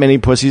that many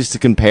pussies to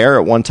compare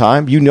at one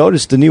time, you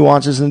notice the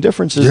nuances and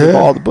differences of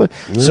all the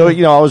pussies. So,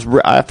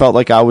 I felt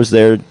like I was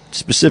there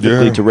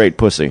specifically to rate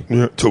pussy.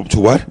 Yeah. To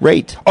what?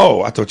 Rate.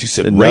 Oh, I thought you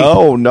said rate.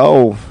 No.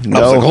 I was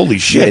like, holy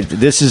shit. Yeah,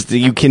 this is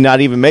you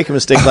cannot even make a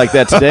mistake like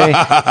that today.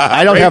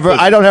 I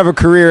don't have a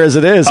career as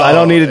it is. I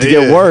don't need it to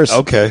get worse.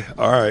 Okay.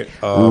 All right.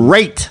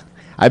 Rate.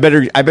 I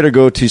better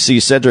go to see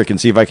Cedric and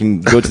see if I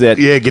can go to that.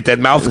 Yeah, get that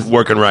mouth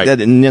working right.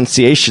 That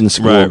enunciation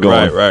school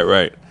going.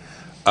 Right.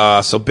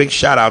 So big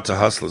shout out to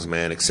hustlers,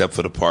 man, except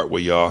for the part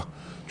where y'all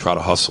try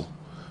to hustle.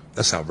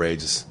 That's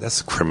outrageous.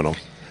 That's criminal.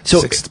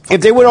 So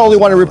if they would only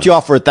want to rip you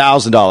off for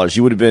 $1,000,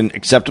 you would have been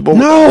acceptable?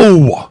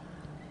 No.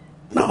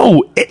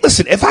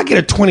 Listen, if I get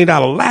a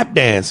 $20 lap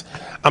dance,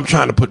 I'm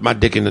trying to put my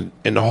dick in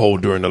the hole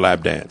during the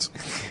lap dance.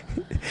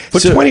 For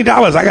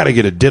 $20, I got to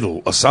get a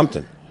diddle or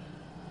something.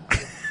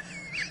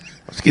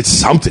 Let's get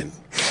something.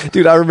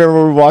 Dude, I remember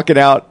we were walking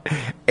out,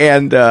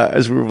 and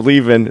as we were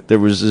leaving, there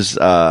was this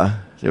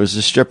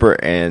stripper,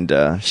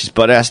 and she's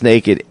butt-ass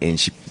naked, and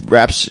she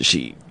wraps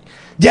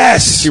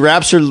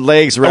her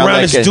legs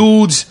around this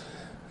dude's.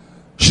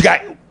 She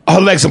got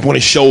her legs up on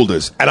his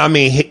shoulders, and I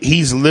mean,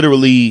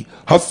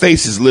 her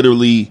face is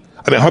literally,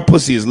 her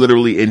pussy is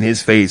literally in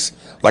his face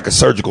like a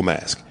surgical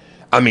mask.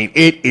 I mean,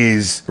 it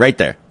is right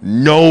there,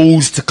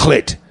 nose to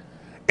clit,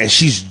 and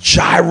she's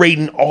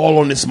gyrating all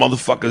on this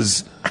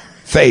motherfucker's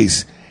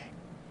face.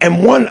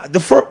 And one of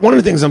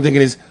the things I'm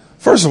thinking is,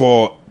 first of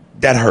all,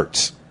 that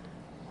hurts.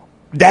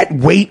 That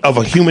weight of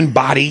a human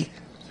body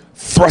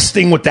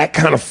thrusting with that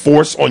kind of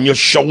force on your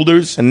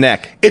shoulders. And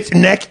neck. It's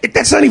neck.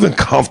 That's not even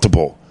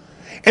comfortable.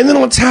 And then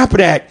on top of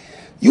that,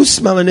 you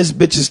smelling this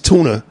bitch's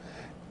tuna.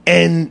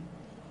 And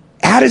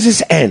how does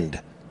this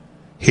end?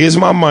 Here's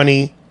my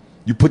money.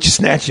 You put your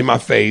snatch in my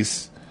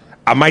face.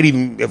 I might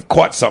even have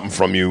caught something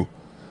from you.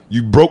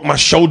 You broke my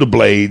shoulder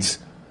blades.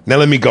 Now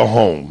let me go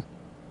home.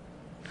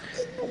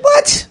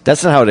 What?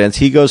 That's not how it ends.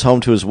 He goes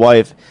home to his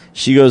wife.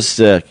 She goes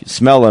to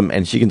smell him,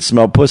 and she can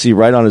smell pussy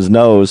right on his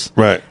nose.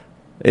 Right.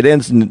 It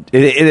ends.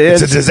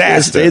 It's a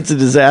disaster. It's a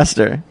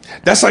disaster.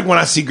 That's like when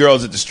I see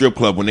girls at the strip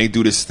club when they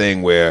do this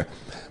thing where,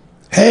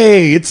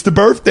 hey, it's the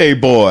birthday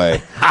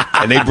boy.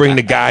 And they bring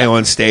the guy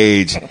on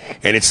stage,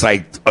 and it's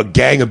like a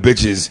gang of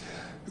bitches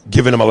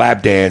giving him a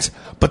lap dance.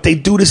 But they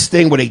do this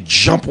thing where they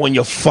jump on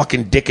your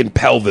fucking dick and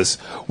pelvis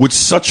with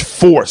such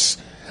force.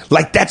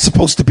 Like that's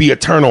supposed to be a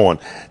turn on.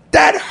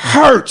 That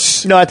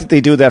hurts. No, I think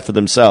they do that for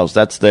themselves.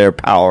 That's their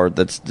power.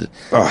 That's to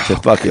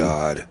fucking.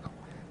 God.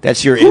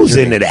 That's your. Who's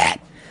injury. into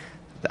that?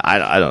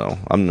 I don't know.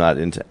 I'm not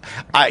into.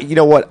 You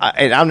know what?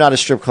 And I'm not a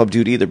strip club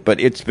dude either. But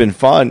it's been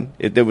fun.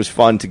 It was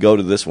fun to go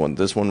to this one.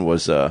 This one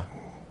was. Yeah,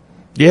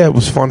 it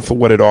was fun for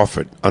what it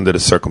offered under the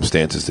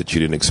circumstances that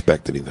you didn't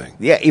expect anything.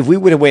 Yeah, if we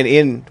would have went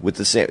in with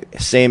the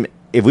same,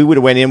 if we would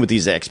have went in with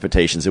these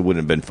expectations, it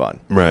wouldn't have been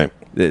fun. Right.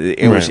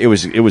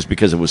 It was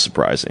because it was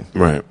surprising.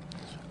 Right.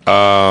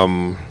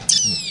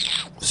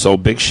 So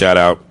big shout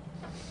out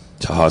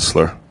to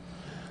Hustler.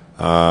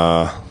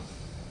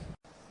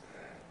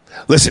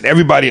 Listen,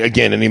 everybody,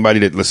 again, anybody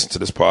that listens to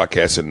this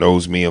podcast and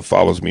knows me and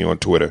follows me on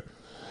Twitter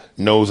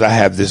knows I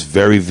have this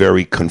very,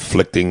 very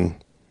conflicting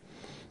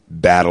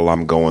battle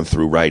I'm going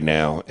through right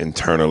now,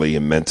 internally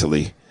and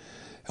mentally,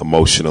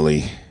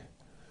 emotionally,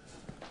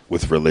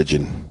 with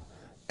religion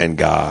and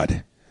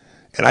God.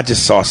 And I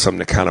just saw something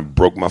that kind of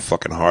broke my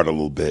fucking heart a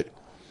little bit.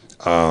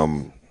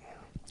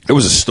 It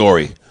was a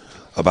story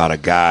about a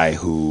guy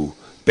who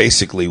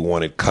basically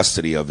wanted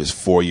custody of his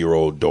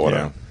 4-year-old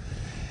daughter. Yeah.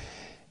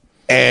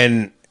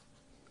 And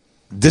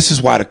this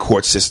is why the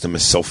court system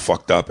is so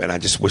fucked up, and I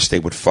just wish they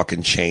would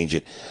fucking change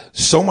it.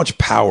 So much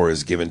power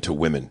is given to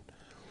women,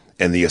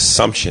 and the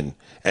assumption,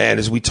 and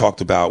as we talked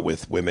about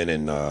with women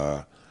and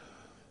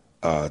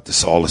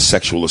this all the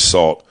sexual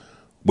assault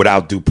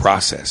without due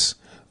process.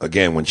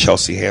 Again, when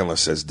Chelsea Handler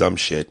says dumb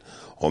shit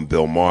on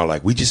Bill Maher,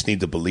 like, we just need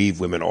to believe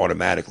women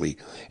automatically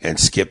and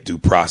skip due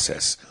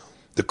process.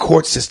 The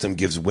court system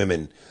gives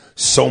women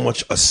so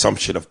much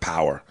assumption of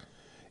power.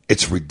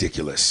 It's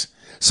ridiculous.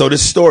 So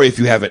this story, if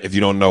you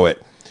don't know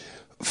it,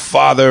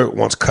 father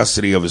wants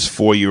custody of his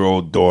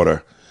 4-year-old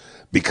daughter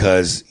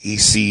because he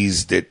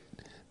sees that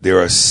there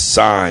are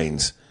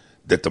signs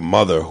that the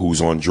mother,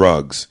 who's on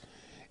drugs,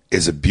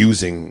 is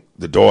abusing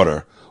the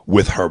daughter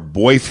with her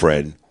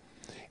boyfriend.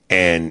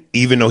 And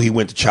even though he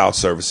went to child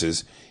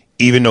services,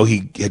 even though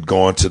he had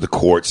gone to the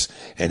courts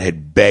and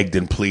had begged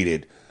and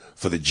pleaded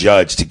for the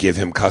judge to give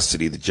him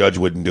custody, the judge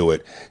wouldn't do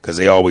it because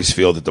they always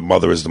feel that the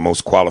mother is the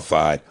most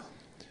qualified.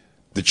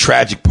 The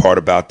tragic part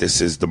about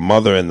this is the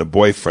mother and the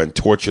boyfriend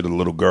tortured the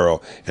little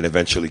girl and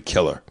eventually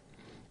kill her.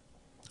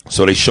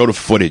 So they show the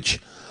footage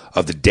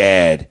of the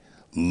dad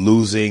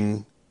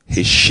losing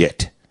his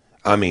shit.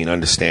 I mean,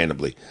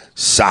 understandably,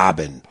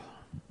 sobbing,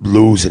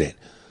 losing it.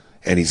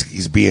 And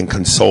he's being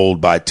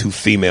consoled by 2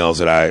 females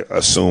that I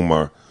assume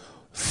are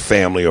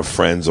family or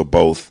friends or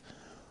both.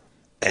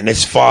 And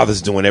his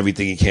father's doing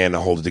everything he can to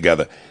hold it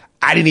together.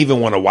 I didn't even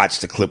want to watch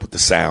the clip with the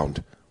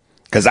sound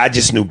because I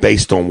just knew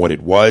based on what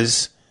it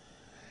was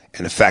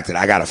and the fact that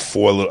I got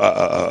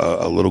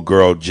a little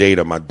girl,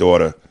 Jada, my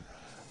daughter,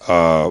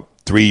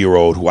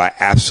 3-year-old, who I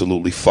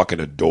absolutely fucking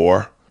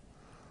adore.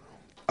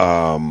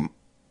 I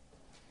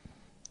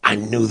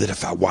knew that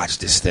if I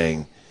watched this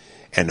thing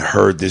and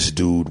heard this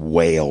dude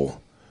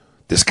wail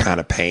this kind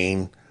of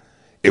pain,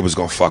 it was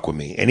going to fuck with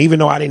me. And even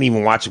though I didn't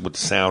even watch it with the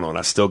sound on,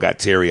 I still got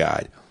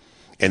teary-eyed.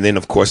 And then,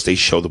 of course, they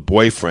show the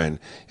boyfriend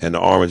in the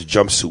orange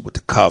jumpsuit with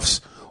the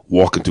cuffs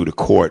walking through the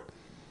court.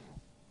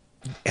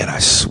 And I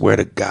swear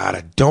to God,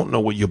 I don't know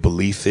what your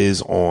belief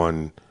is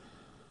on,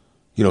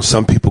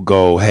 some people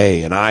go,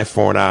 hey, an eye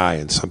for an eye.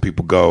 And some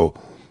people go,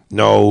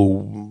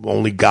 no,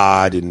 only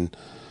God and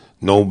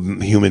no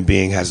human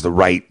being has the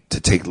right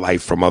to take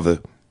life from other.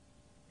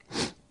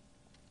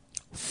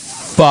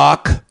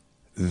 Fuck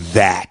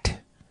that.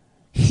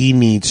 He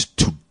needs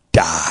to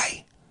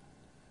die.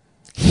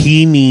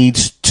 He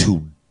needs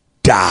to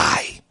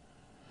die.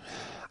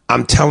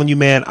 I'm telling you,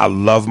 man, I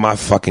love my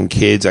fucking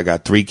kids. I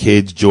got 3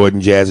 kids,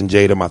 Jordan, Jazz, and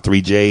Jada, my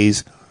 3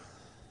 J's.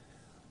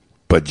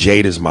 But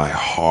Jada's my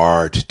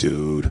heart,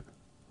 dude.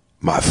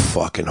 My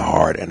fucking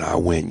heart. And I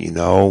went,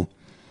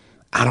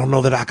 I don't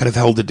know that I could have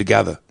held it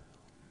together.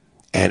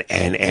 And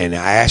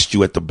I asked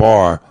you at the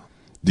bar,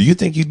 do you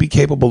think you'd be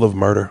capable of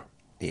murder?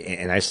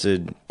 And I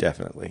said,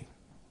 definitely.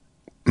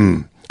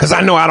 Because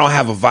I know I don't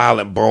have a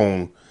violent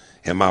bone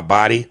in my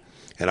body.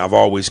 And I've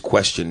always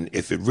questioned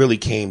if it really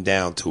came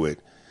down to it.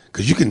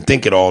 Because you can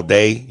think it all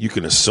day. You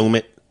can assume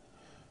it.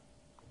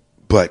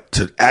 But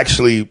to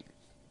actually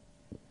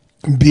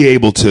be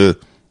able to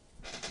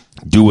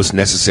do what's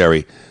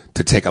necessary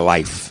to take a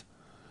life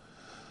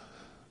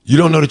you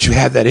don't know that you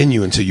have that in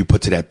you until you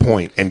put to that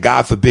point. And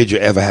God forbid you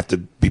ever have to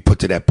be put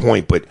to that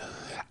point. But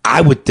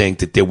I would think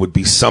that there would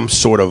be some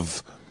sort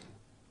of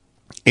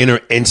inner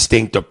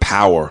instinct or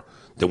power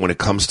that when it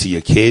comes to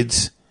your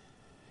kids,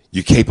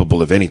 you're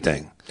capable of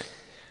anything.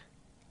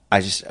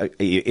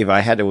 If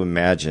I had to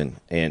imagine,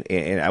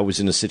 and I was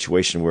in a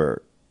situation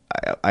where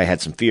I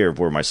had some fear of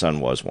where my son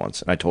was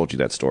once, and I told you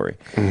that story.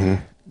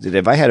 Mm-hmm. That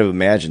if I had to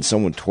imagine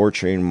someone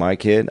torturing my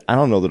kid, I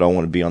don't know that I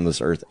want to be on this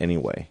earth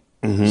anyway.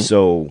 Mm-hmm.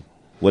 So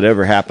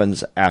whatever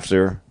happens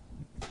after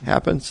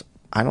happens,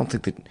 I don't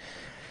think that.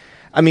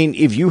 I mean,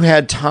 if you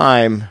had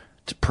time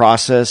to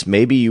process,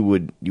 maybe you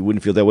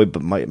wouldn't feel that way.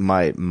 But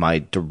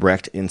my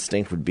direct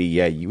instinct would be,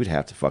 yeah, you would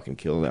have to fucking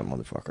kill that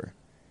motherfucker.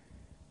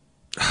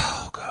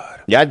 Oh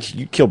God. Yeah,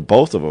 you'd kill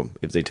both of them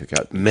if they took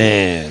out.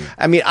 Man.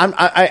 I mean,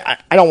 I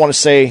don't want to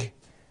say.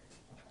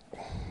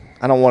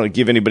 I don't want to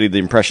give anybody the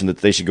impression that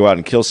they should go out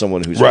and kill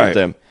someone who's hurt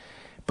them.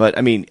 But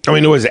I mean,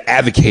 it was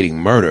advocating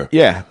murder.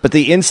 Yeah, but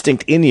the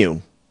instinct in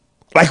you,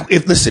 like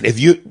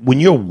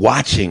when you're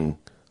watching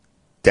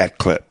that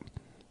clip,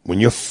 when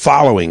you're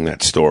following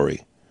that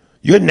story,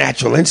 your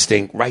natural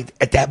instinct right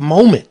at that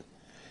moment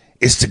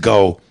is to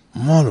go,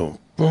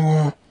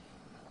 motherfucker,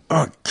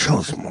 I'll kill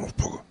this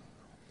motherfucker.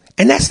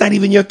 And that's not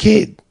even your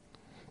kid.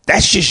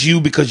 That's just you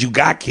because you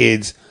got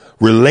kids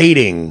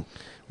relating.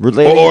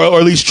 Or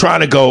at least trying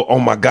to go, oh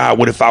my God,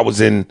 what if I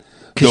was in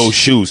those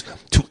shoes?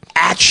 To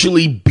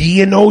actually be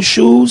in those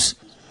shoes,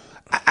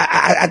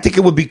 I think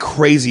it would be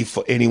crazy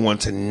for anyone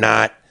to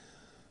not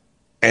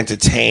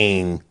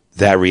entertain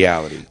that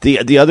reality.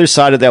 The other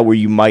side of that where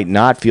you might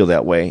not feel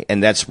that way,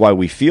 and that's why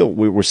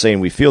we're saying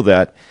we feel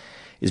that,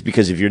 is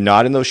because if you're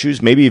not in those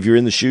shoes, maybe if you're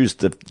in the shoes,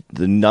 the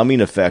numbing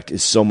effect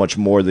is so much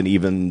more than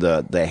even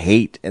the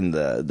hate and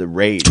the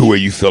rage. To where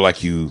you feel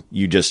like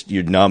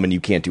you're numb and you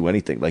can't do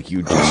anything. Like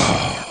you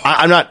just,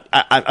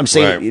 I'm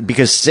saying right.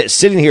 Because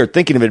sitting here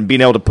thinking of it and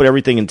being able to put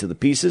everything into the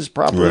pieces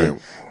properly.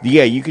 Right.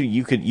 Yeah, you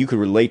could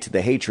relate to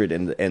the hatred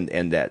and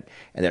that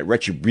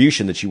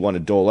retribution that you want to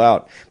dole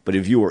out. But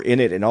if you were in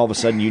it and all of a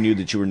sudden you knew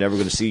that you were never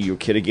going to see your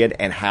kid again,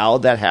 and how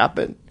that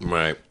happened,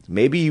 right?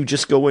 Maybe you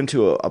just go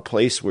into a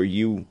place where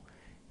you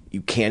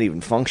can't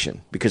even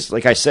function. Because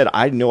like I said,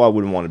 I know I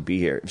wouldn't want to be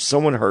here. If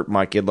someone hurt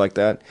my kid like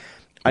that,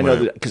 I know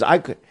that, because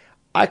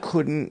I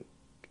couldn't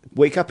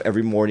wake up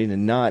every morning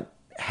and not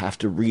have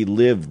to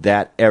relive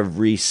that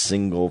every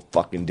single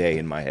fucking day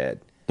in my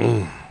head.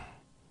 Mm.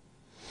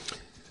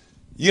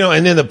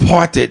 And then the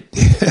part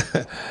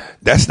that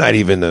that's not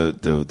even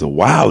the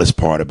wildest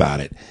part about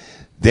it.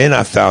 Then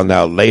I found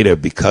out later,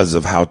 because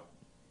of how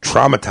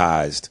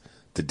traumatized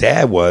the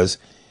dad was,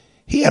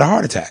 he had a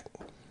heart attack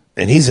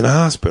and he's in the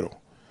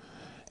hospital.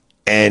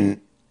 And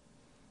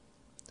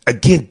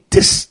again,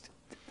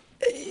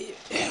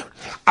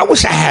 I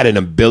wish I had an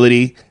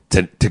ability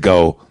to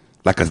go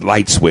like a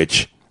light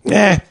switch.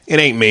 It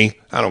ain't me.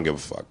 I don't give a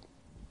fuck.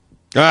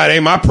 It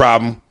ain't my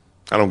problem.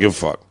 I don't give a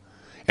fuck.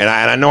 And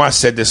I know I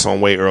said this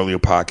on way earlier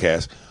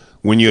podcast.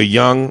 When you're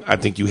young, I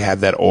think you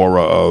have that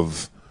aura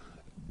of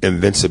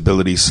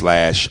invincibility /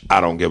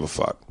 I don't give a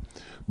fuck.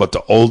 But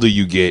the older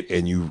you get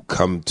and you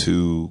come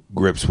to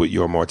grips with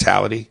your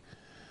mortality,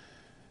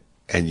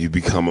 and you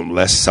become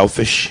less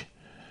selfish,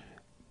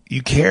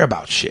 you care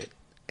about shit.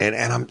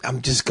 And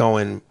I'm just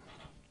going,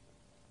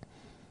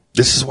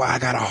 this is why I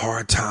got a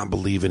hard time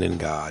believing in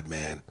God,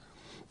 man.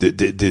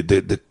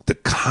 The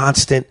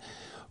constant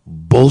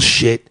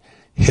bullshit,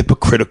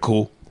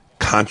 hypocritical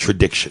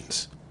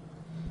contradictions.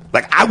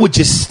 Like, I would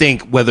just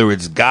think, whether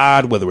it's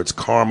God, whether it's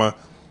karma,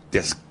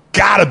 there's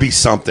gotta be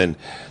something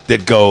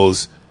that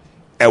goes,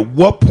 at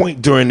what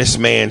point during this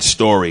man's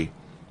story,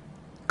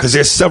 because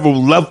there's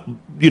several levels,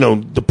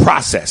 the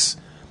process.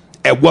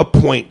 At what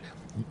point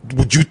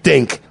would you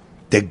think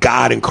that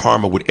God and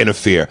karma would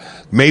interfere?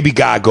 Maybe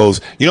God goes,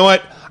 you know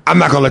what? I'm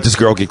not going to let this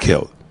girl get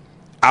killed.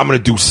 I'm going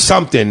to do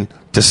something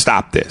to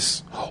stop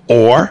this.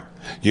 Or,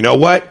 you know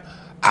what?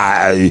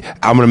 I'm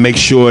going to make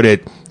sure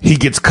that he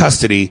gets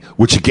custody,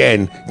 which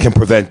again can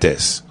prevent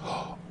this.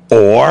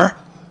 Or,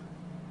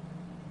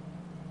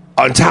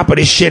 on top of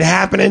this shit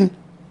happening,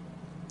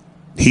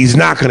 he's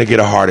not going to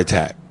get a heart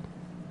attack.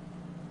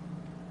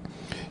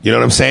 You know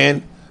what I'm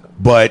saying?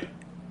 But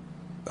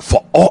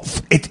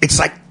it's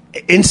like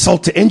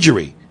insult to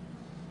injury.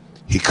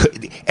 He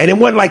could, and it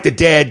wasn't like the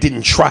dad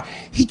didn't try.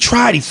 He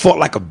tried. He fought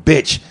like a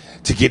bitch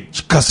to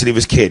get custody of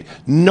his kid,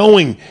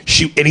 knowing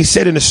she. And he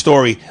said in the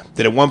story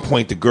that at one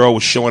point the girl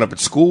was showing up at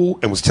school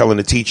and was telling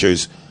the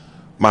teachers,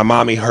 "My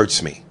mommy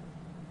hurts me."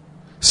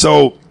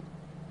 So,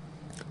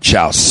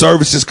 child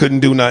services couldn't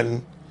do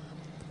nothing.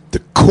 The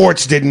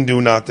courts didn't do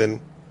nothing.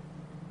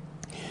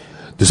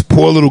 This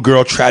poor little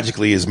girl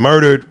tragically is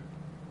murdered.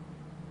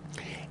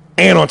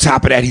 And on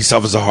top of that, he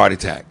suffers a heart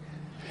attack.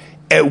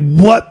 At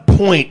what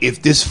point,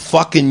 if this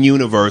fucking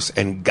universe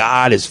and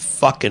God is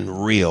fucking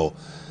real,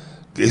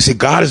 they say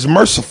God is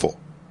merciful.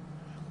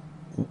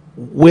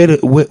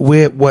 At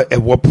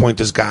what point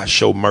does God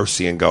show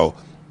mercy and go,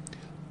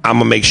 I'm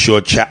going to make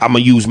sure, I'm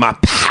going to use my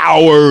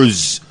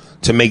powers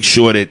to make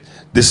sure that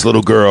this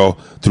little girl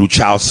through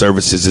child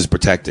services is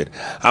protected.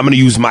 I'm going to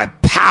use my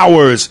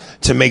powers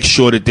to make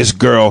sure that this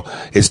girl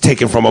is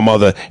taken from her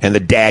mother and the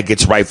dad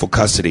gets rightful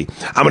custody.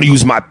 I'm going to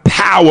use my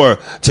power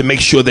to make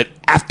sure that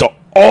after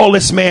all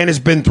this man has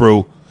been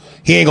through,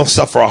 he ain't going to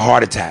suffer a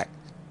heart attack.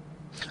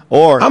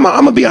 Or I'm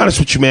going to be honest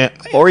with you, man.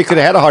 Or he could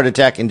have had a heart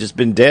attack and just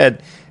been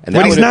dead. And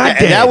But he's not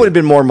dead. And that would have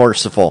been more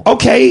merciful.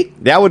 Okay.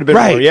 That would have been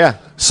right. more, yeah.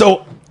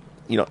 So,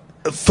 You know,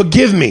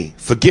 forgive me.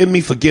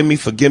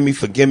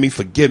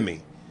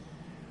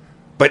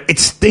 But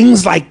it's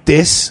things like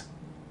this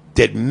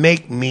that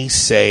make me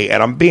say,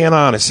 and I'm being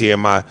honest here in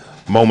my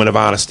moment of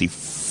honesty,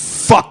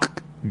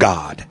 fuck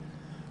God.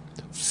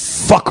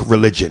 Fuck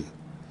religion.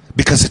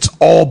 Because it's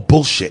all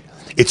bullshit.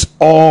 It's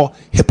all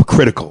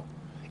hypocritical.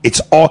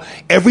 It's all,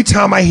 every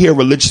time I hear a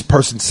religious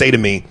person say to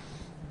me,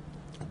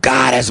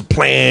 God has a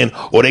plan,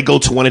 or they go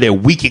to one of their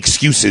weak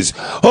excuses,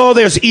 oh,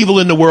 there's evil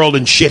in the world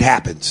and shit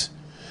happens.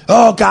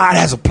 Oh, God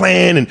has a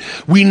plan, and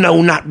we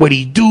know not what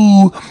he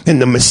do,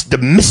 and the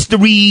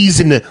mysteries,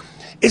 and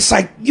it's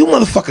like, you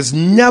motherfuckers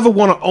never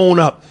want to own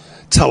up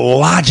to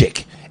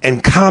logic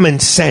and common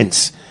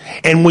sense.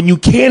 And when you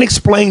can't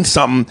explain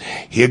something,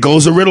 here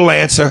goes a riddle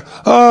answer.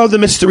 Oh, the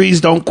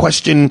mysteries don't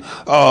question.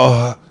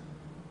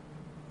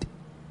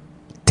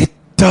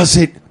 Does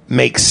it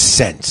make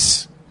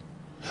sense?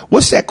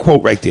 What's that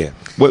quote right there?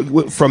 What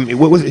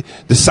was it?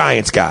 The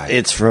Science Guy.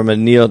 it's from a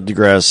Neil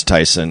deGrasse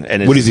Tyson.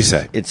 And What does he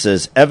say? It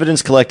says,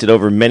 evidence collected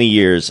over many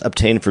years,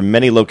 obtained from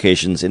many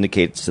locations,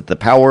 indicates that the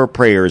power of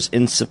prayer is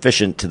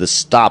insufficient to the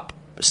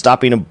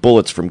stopping of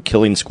bullets from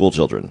killing school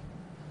children.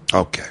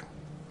 Okay.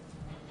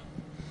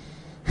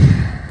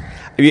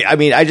 I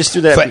mean, I just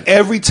do that. For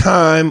every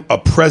time a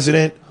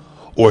president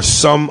or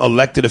some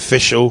elected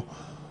official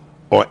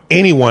or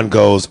anyone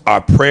goes, our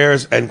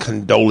prayers and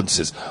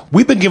condolences.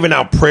 We've been giving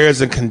out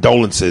prayers and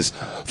condolences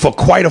for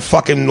quite a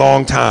fucking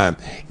long time,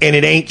 and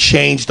it ain't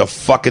changed a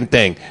fucking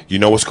thing. You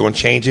know what's going to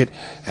change it?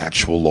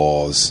 Actual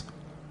laws.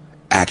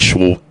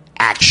 Actual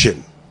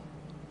action.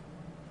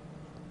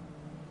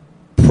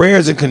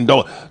 Prayers and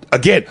condolences.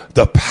 Again,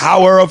 the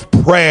power of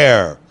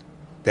prayer.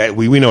 That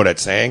we know that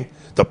saying.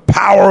 The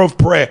power of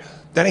prayer.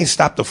 That ain't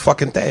stopped the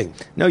fucking thing.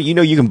 No, you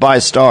know you can buy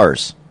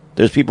stars.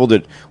 There's people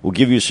that will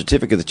give you a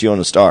certificate that you own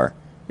a star.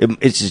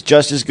 It's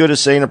just as good as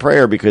saying a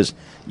prayer because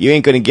you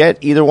ain't going to get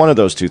either one of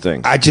those two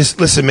things. I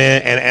just listen,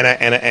 man,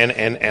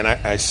 and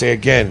I say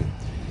again,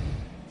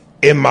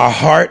 in my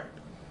heart,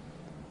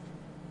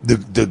 the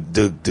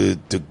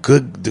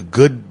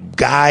good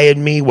guy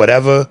in me,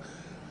 whatever,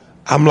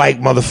 I'm like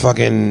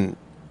motherfucking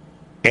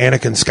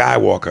Anakin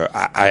Skywalker.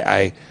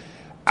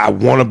 I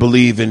want to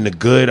believe in the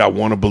good. I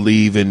want to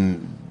believe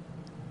in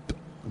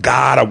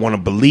God. I want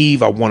to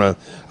believe. I want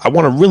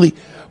to really.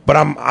 But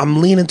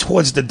I'm leaning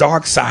towards the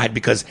dark side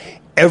because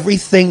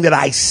everything that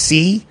I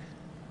see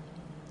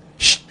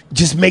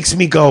just makes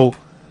me go,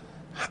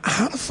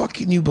 how the fuck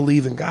can you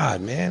believe in God,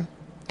 man?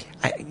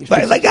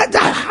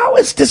 How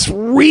is this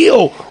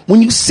real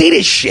when you see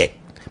this shit?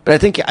 But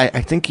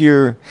I think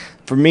you're,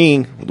 for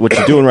me, what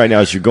you're doing right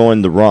now is you're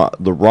going the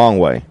wrong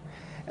way.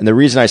 And the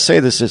reason I say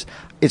this is,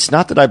 it's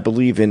not that I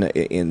believe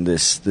in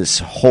this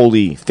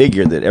holy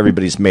figure that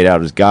everybody's made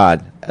out as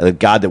God, a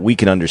God that we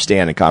can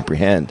understand and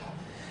comprehend.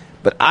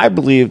 But I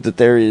believe that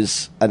there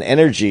is an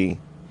energy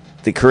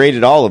that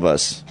created all of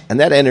us, and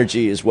that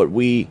energy is what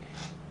we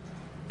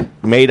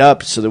made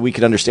up so that we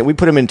can understand. We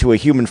put him into a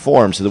human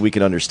form so that we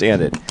can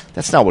understand it.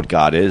 That's not what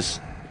God is.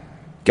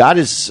 God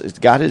is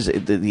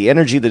the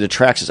energy that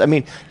attracts us. I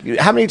mean,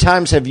 how many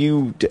times have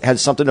you had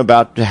something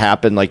about to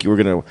happen, like you were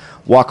going to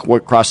walk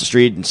across the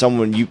street and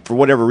someone, you for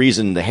whatever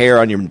reason, the hair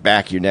on your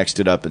back of your neck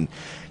stood up and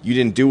you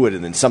didn't do it,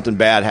 and then something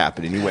bad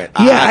happened, and you went,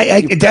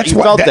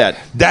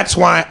 That's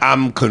why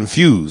I'm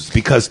confused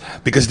because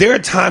there are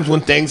times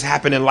when things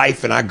happen in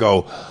life, and I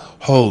go,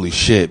 holy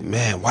shit,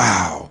 man,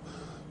 wow,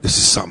 this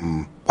is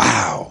something,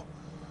 wow.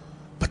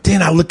 But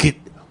then I look at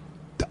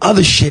the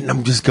other shit, and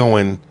I'm just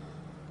going,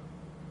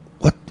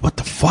 what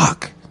the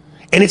fuck?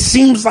 And it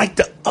seems like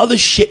the other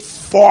shit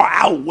far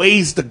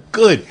outweighs the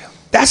good.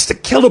 That's the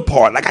killer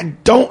part. Like, I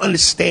don't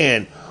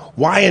understand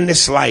why in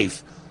this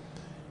life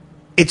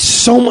it's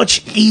so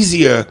much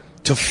easier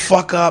to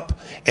fuck up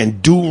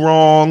and do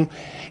wrong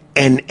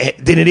than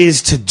it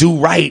is to do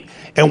right,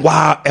 and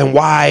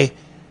why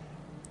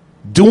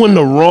doing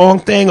the wrong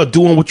thing or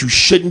doing what you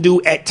shouldn't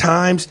do at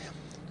times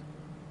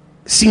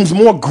seems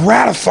more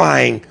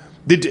gratifying.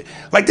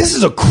 Like, this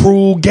is a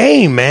cruel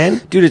game,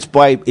 man. dude.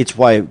 It's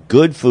why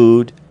good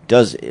food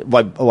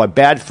why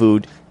bad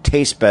food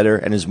tastes better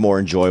and is more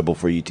enjoyable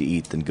for you to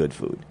eat than good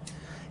food.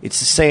 It's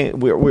the same.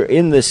 We're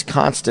in this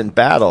constant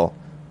battle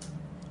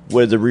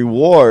where the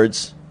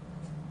rewards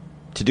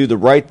to do the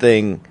right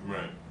thing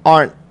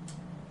aren't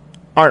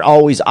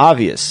always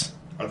obvious.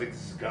 I think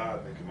this is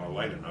God making my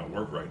lighter not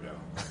work right now.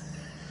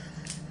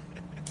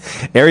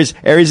 Aries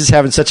is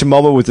having such a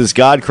moment with his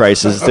God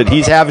crisis that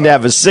he's having to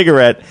have a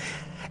cigarette,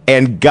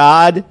 and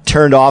God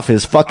turned off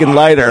his fucking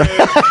lighter.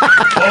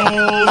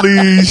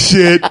 Holy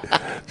shit.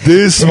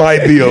 This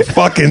might be a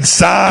fucking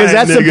sign, Because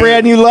that's nigga. a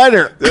brand new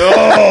letter.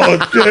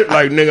 Oh, shit.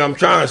 Like, nigga, I'm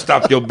trying to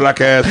stop your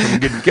black ass from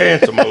getting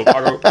cancer,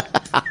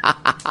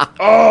 motherfucker.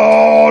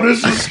 Oh,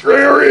 this is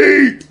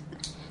scary.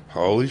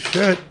 Holy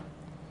shit.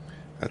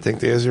 I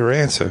think there's your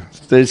answer.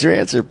 There's your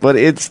answer. But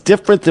it's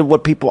different than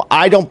what people,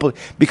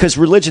 because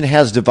religion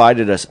has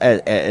divided us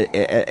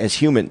as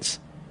humans.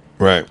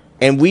 Right.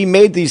 And we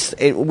made these,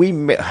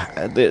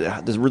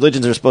 the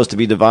religions are supposed to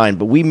be divine,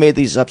 but we made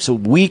these up so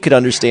we could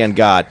understand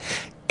God.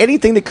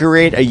 Anything to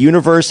create a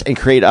universe and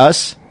create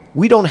us,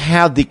 we don't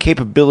have the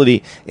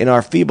capability in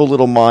our feeble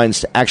little minds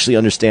to actually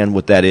understand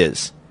what that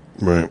is.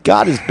 Right.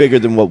 God is bigger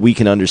than what we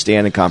can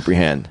understand and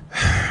comprehend.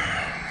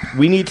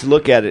 We need to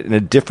look at it in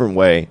a different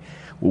way,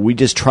 where we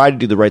just try to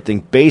do the right thing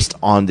based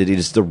on that it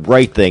is the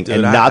right thing. Dude,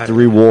 and not the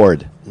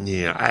reward.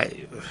 Yeah,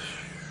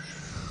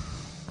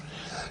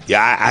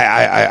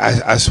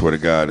 I swear to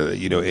God,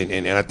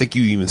 and I think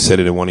you even said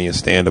it in one of your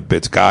stand-up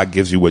bits, God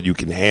gives you what you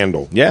can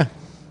handle. Yeah.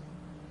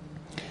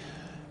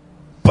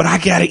 But I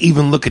got to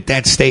even look at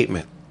that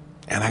statement,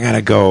 and I got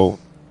to go,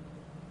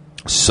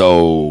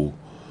 so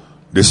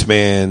this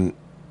man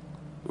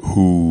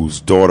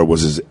whose daughter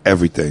was his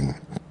everything,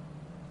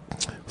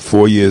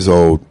 4 years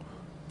old,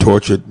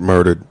 tortured,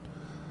 murdered,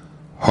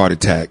 heart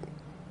attack,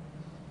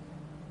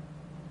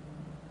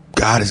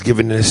 God has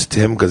given this to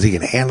him because he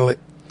can handle it?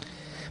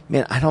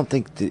 Man, I don't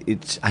think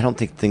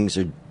things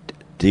are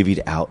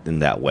divvied out in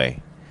that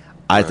way.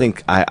 I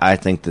think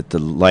that the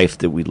life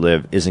that we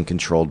live isn't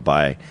controlled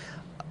by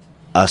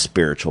a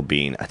spiritual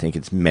being. I think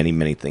it's many,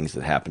 many things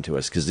that happen to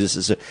us, because this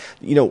is it's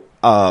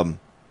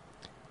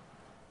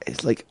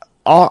like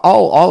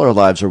all our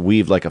lives are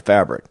weaved like a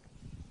fabric.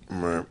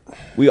 Right.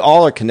 We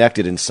all are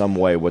connected in some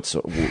way.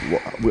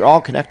 We're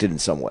all connected in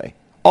some way,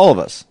 all of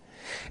us,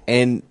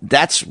 and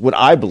that's what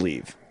I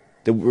believe.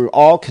 That we're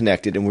all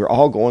connected and we're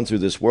all going through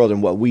this world,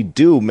 and what we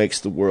do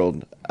affects the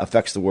world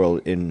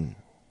in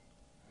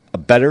a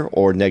better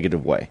or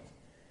negative way.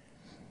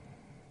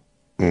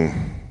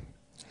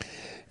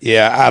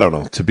 Yeah, I don't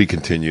know. To be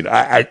continued.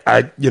 I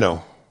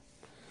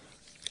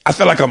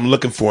feel like I'm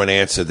looking for an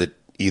answer that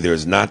either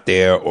is not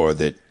there or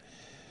that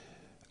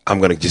I'm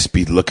going to just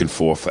be looking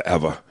for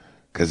forever,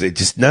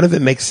 because none of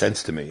it makes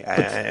sense to me,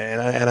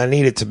 and I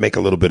need it to make a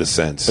little bit of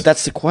sense. But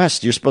that's the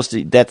quest. You're supposed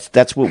to.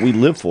 That's what we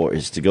live for,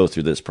 is to go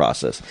through this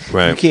process.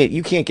 Right.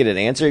 You can't get an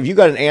answer. If you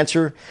got an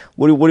answer,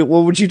 what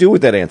would you do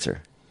with that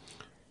answer?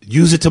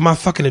 Use it to my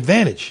fucking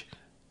advantage.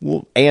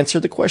 Well,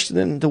 answer the question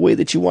in the way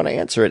that you want to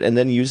answer it, and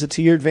then use it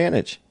to your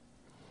advantage.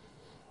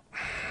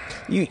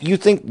 You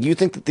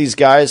think that these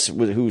guys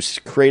who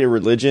create a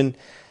religion,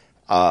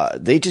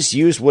 they just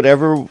used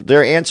whatever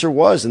their answer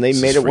was, and they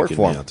made it work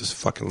for them. This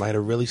fucking lighter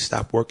really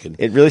stopped working.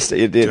 It really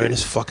during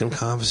this fucking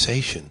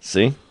conversation.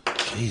 See,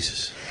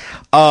 Jesus.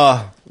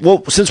 Well,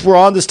 since we're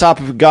on this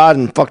topic of God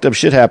and fucked up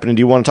shit happening,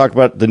 do you want to talk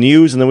about the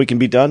news, and then we can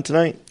be done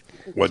tonight?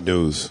 What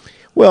news?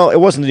 Well, it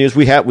wasn't the news.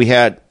 We had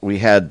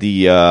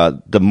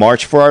the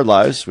March for Our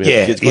Lives. You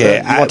want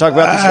to talk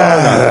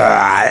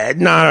about this?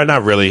 No,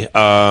 not really. You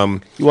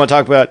want to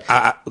talk about?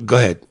 Go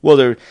ahead. Well,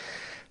 there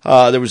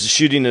was a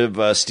shooting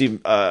of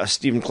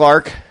Stephen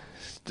Clark.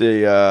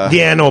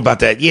 I know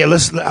about that. Yeah,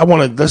 let's try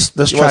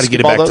to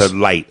get it back to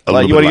light.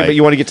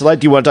 You want to get to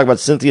light? Do you want to talk about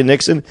Cynthia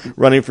Nixon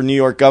running for New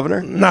York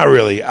governor? Not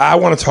really. I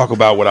want to talk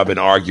about what I've been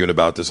arguing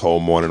about this whole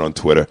morning on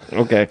Twitter.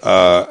 Okay.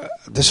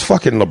 This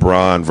fucking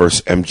LeBron versus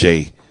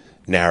MJ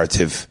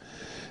narrative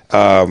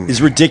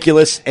is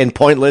ridiculous and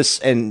pointless.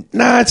 And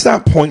it's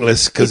not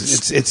pointless,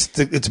 because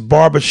it's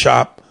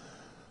barbershop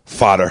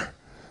fodder.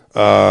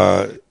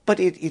 But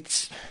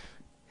it's.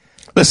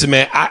 Listen,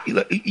 man.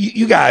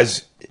 You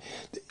guys.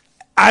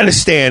 I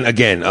understand.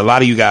 Again, a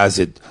lot of you guys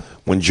that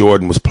when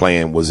Jordan was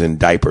playing was in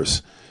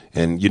diapers,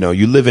 and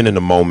you living in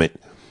the moment,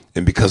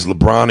 and because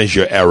LeBron is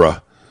your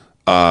era,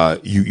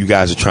 you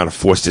guys are trying to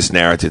force this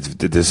narrative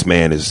that this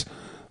man is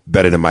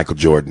better than Michael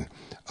Jordan.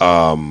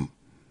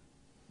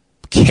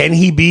 Can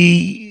he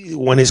be,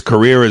 when his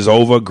career is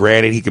over?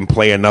 Granted, he can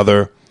play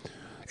another,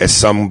 as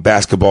some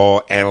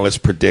basketball analysts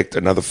predict,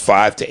 another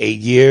 5 to 8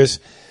 years.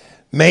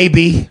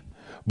 Maybe.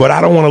 But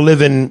I don't want to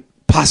live in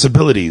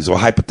possibilities or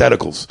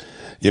hypotheticals.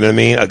 You know what I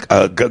mean?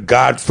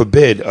 God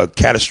forbid a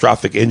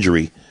catastrophic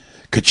injury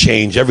could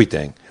change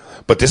everything.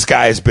 But this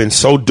guy has been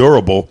so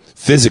durable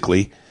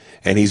physically,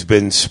 and he's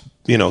been,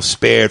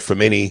 spared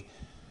from any,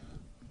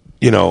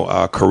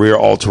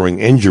 career-altering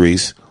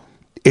injuries.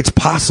 It's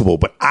possible,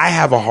 but I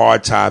have a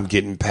hard time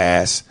getting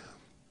past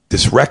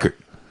this record.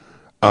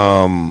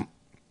 You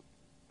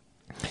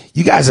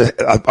guys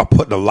are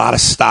putting a lot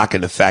of stock in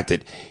the fact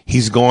that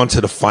he's gone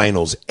to the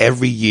finals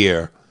every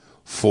year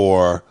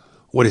for,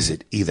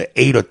 either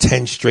 8 or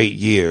 10 straight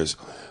years,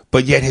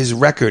 but yet his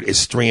record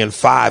is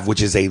 3-5,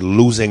 which is a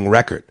losing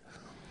record,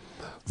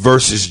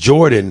 versus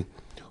Jordan,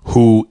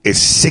 who is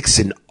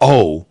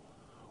 6-0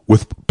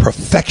 with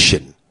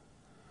perfection.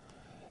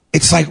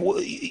 It's like,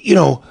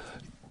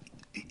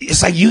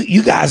 it's like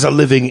you guys are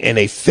living in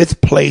a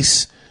 5th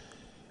place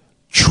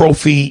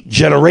trophy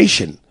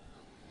generation.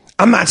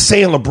 I'm not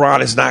saying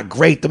LeBron is not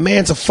great. The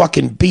man's a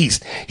fucking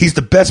beast. He's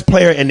the best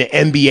player in the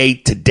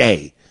NBA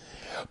today.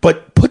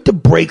 But put the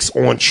brakes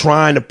on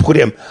trying to put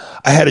him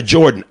ahead of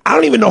Jordan. I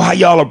don't even know how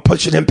y'all are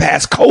pushing him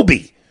past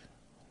Kobe.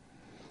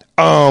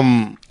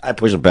 I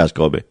push him past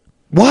Kobe.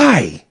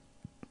 Why?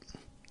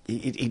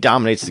 He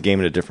dominates the game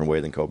in a different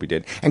way than Kobe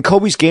did. And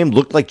Kobe's game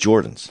looked like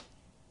Jordan's.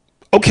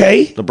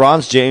 Okay.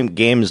 LeBron's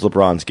game is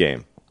LeBron's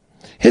game.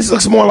 His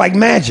looks more like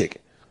Magic.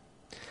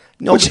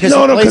 No, because he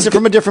plays it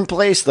from a different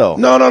place, though.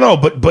 No.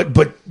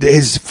 But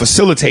his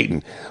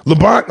facilitating.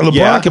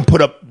 LeBron can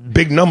put up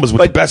big numbers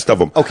with the best of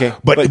them. Okay.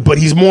 But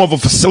he's more of a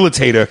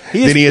facilitator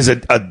than he is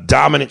a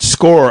dominant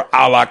scorer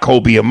a la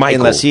Kobe and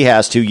Michael. Unless he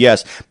has to,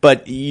 yes.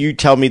 But you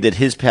tell me that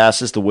his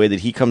passes, the way that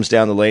he comes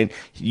down the lane,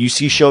 you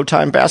see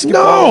Showtime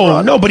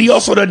basketball? No, but he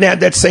also doesn't have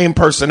that same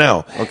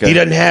personnel. Okay. He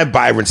doesn't have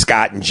Byron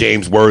Scott and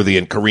James Worthy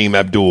and Kareem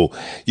Abdul.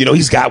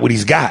 He's got what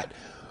he's got.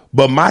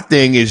 But my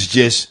thing is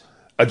just,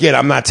 again,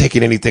 I'm not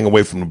taking anything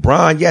away from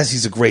LeBron. Yes,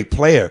 he's a great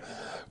player.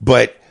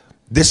 But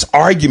this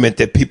argument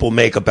that people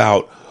make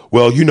about,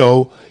 well,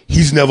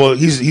 he's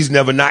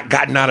never not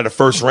gotten out of the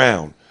first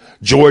round.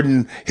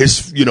 Jordan,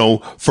 his,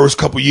 first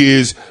couple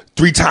years,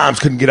 3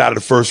 times couldn't get out of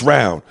the first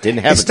round.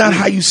 It's not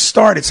how you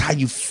start, it's how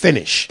you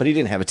finish. But he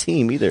didn't have a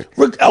team either.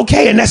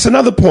 Okay, and that's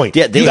another point.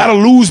 Yeah, you got to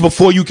lose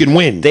before you can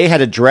win. They had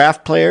to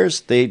draft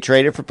players. They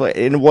traded for players.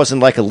 And it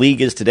wasn't like a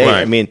league is today.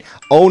 Right. I mean,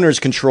 owners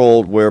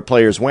controlled where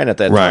players went at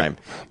that time.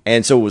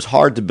 And so it was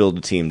hard to build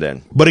a team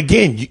then. But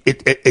again,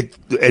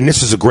 and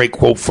this is a great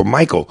quote from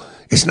Michael,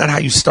 it's not how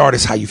you start,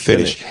 it's how you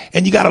finish.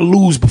 And you got to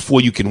lose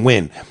before you can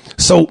win.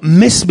 So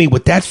miss me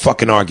with that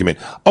fucking argument.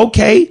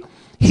 Okay,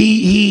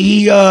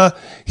 he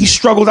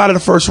struggled out of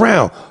the first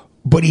round,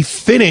 but he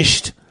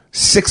finished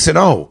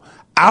 6-0.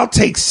 I'll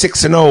take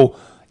 6-0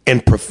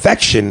 in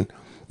perfection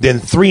than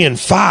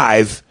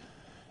 3-5,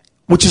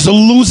 which is a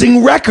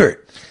losing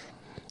record.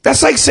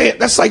 That's like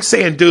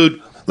saying,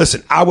 dude,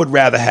 listen, I would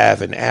rather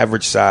have an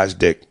average sized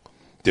dick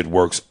that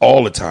works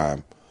all the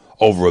time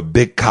over a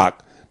big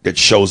cock that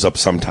shows up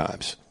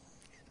sometimes.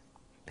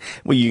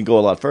 Well, you can go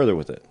a lot further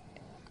with it.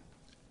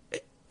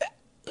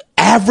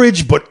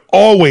 Average, but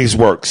always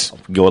works.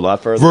 Go a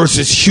lot further.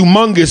 Versus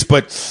humongous,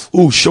 but,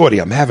 ooh, shorty,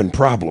 I'm having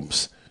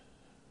problems.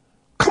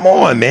 Come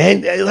on,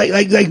 man.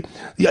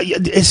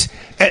 It's,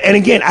 and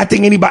again, I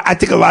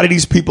think a lot of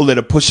these people that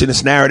are pushing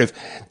this narrative,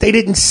 they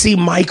didn't see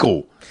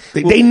Michael.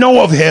 They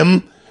know of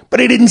him, but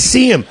they didn't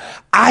see him.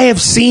 I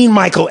have seen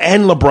Michael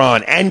and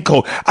LeBron and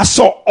Kobe. I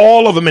saw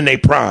all of them in their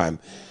prime.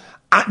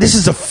 This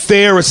is a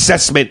fair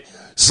assessment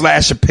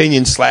 /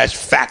 opinion /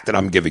 fact that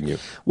I'm giving you.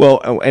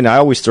 Well, and I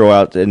always throw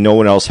out, and no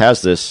one else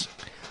has this,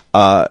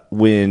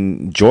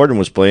 when Jordan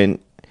was playing,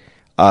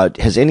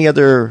 has any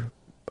other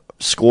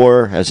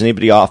scorer, has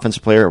anybody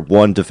offensive player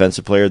won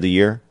defensive player of the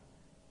year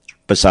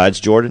besides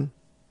Jordan?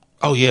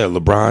 Oh, yeah,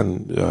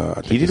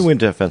 LeBron. He didn't win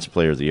defensive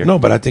player of the year. No,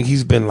 but I think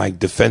he's been like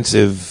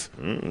defensive.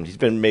 He's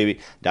been maybe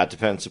not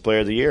defensive player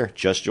of the year,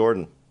 just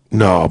Jordan.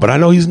 No, but I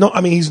know he's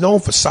known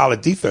for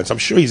solid defense. I'm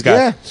sure he's got.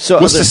 Yeah, so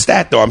what's the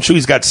stat though? I'm sure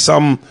he's got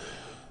some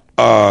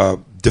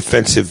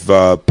defensive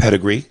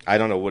pedigree. I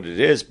don't know what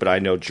it is, but I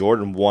know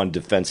Jordan won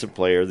defensive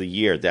player of the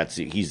year.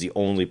 He's the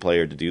only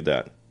player to do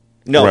that.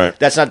 No, right.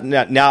 That's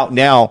not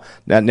now.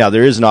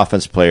 There is an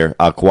offensive player.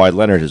 Kawhi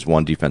Leonard has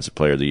won defensive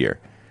player of the year,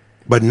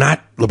 but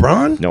not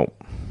LeBron. No,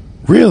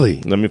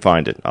 really. Let me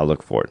find it. I'll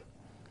look for it.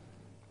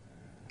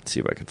 Let's see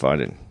if I can find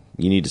it.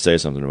 You need to say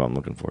something about I'm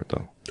looking for it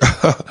though.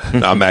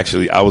 No,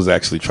 I was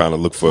actually trying to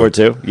look for it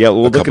too. Yeah,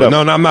 we'll look it up.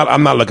 No,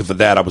 I'm not looking for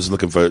that. I was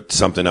looking for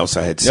something else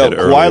I had said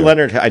earlier. Kawhi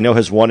Leonard, I know,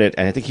 has won it,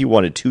 and I think he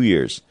won it 2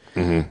 years.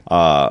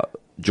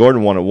 Mm-hmm.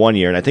 Jordan won it 1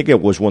 year, and I think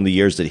it was one of the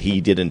years that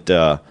he didn't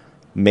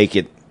make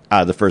it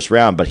out of the first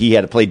round, but he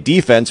had to play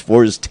defense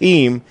for his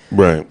team,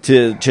 right,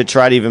 to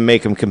try to even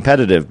make him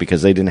competitive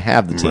because they didn't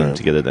have the team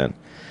together then.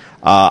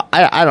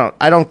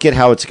 I don't get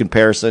how it's a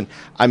comparison.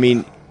 I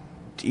mean.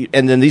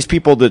 And then these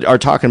people that are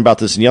talking about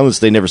this in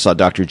Yellows, they never saw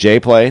Dr. J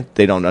play.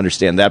 They don't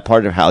understand that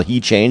part of how he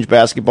changed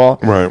basketball.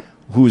 Right.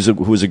 Who's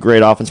a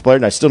great offense player,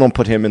 and I still don't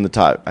put him in the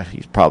top.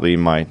 He's probably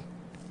might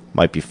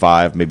be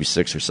 5, maybe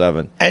 6 or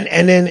 7.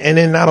 And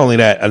then not only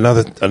that,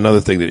 another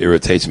thing that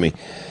irritates me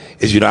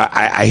is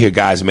I hear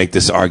guys make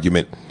this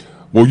argument.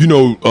 Well,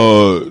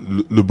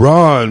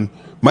 LeBron,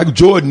 Michael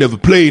Jordan never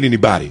played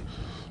anybody.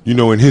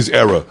 In his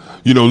era.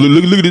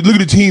 Look at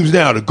the teams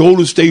now. The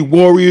Golden State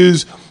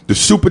Warriors, the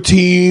super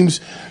teams.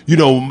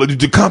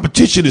 The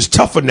competition is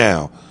tougher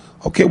now.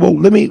 Okay, well,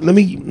 let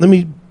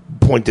me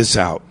point this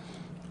out.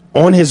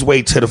 On his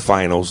way to the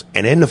finals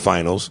and in the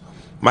finals,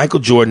 Michael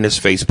Jordan has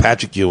faced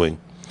Patrick Ewing,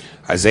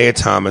 Isaiah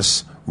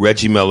Thomas,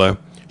 Reggie Miller,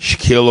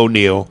 Shaquille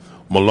O'Neal,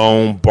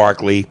 Malone,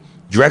 Barkley,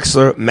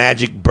 Drexler,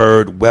 Magic,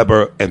 Bird,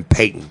 Webber, and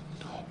Peyton.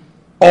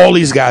 All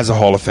these guys are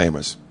Hall of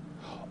Famers.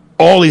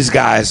 All these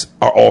guys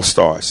are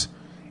all-stars.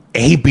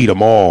 And he beat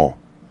them all.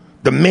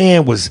 The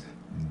man was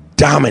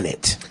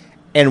dominant.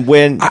 And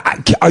when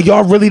are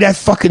y'all really that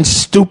fucking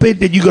stupid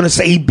that you're going to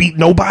say he beat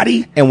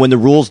nobody? And when the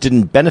rules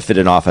didn't benefit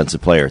an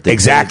offensive player, they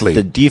exactly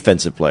the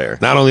defensive player.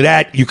 Not only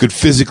that, you could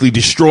physically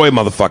destroy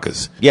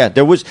motherfuckers. Yeah,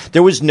 there was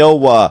no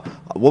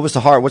what's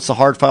the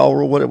hard foul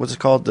rule? What's it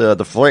called? There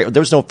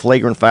was no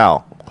flagrant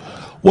foul.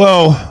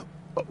 Well,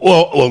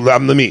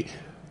 let me.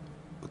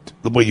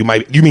 Well,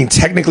 you mean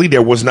technically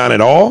there was none at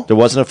all? There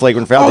wasn't a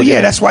flagrant foul. Oh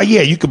yeah, that's why.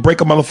 Yeah, you could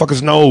break a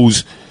motherfucker's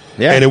nose,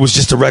 and it was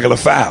just a regular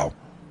foul.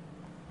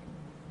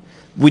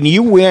 When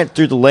you went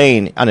through the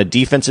lane on a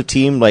defensive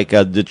team like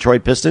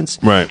Detroit Pistons,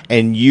 right,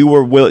 and you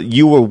were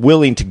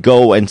willing to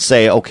go and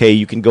say, okay,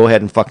 you can go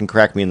ahead and fucking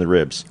crack me in the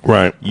ribs,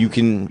 right? You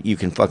can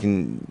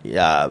fucking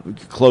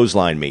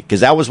clothesline me, because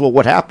that was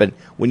what happened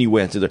when you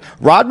went through the.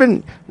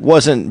 Rodman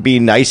wasn't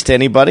being nice to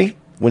anybody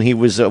when he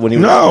was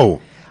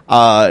no.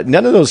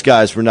 None of those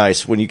guys were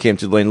nice when you came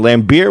to the lane.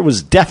 Lambeer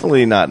was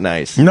definitely not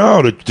nice.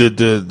 No,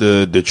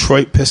 the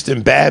Detroit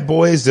Piston bad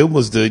boys. Them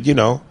was the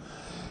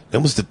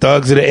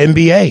thugs of the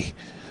NBA.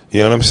 You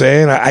know what I'm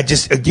saying?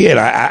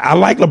 I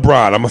like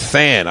LeBron. I'm a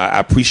fan. I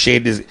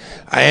appreciate this.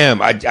 I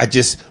am.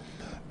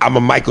 I'm a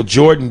Michael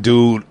Jordan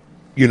dude.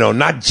 You know,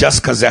 not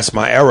just because that's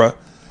my era,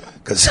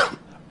 because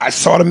I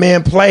saw the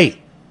man play.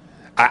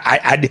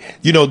 The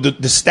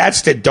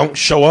stats that don't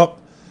show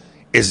up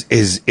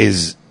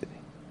is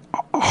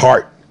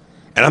heart.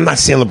 And I'm not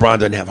saying LeBron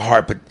doesn't have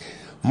heart, but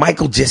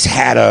Michael just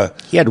had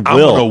will. I'm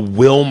going to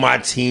will my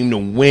team to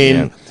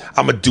win. Yeah.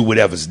 I'm going to do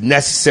whatever's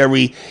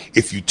necessary.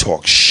 If you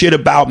talk shit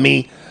about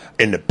me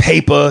in the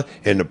paper,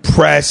 in the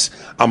press,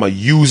 I'm going to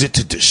use it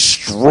to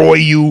destroy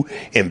you,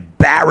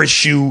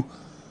 embarrass you.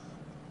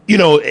 You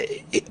know,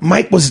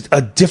 Mike was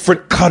a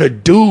different cut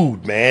of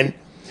dude, man.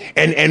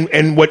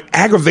 And what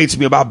aggravates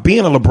me about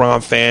being a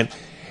LeBron fan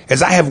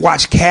is I have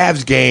watched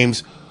Cavs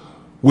games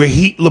where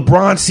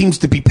LeBron seems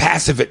to be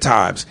passive at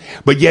times,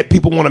 but yet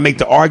people want to make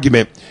the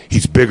argument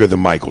he's bigger than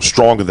Michael,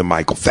 stronger than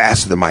Michael,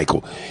 faster than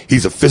Michael.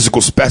 He's a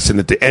physical specimen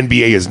that the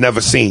NBA has never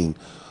seen.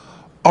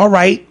 All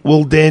right,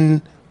 well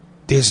then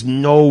there's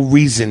no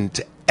reason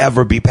to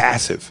ever be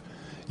passive.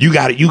 You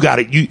got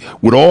it.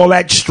 With all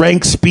that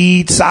strength,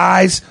 speed,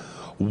 size,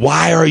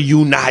 why are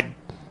you not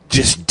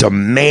just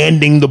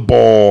demanding the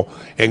ball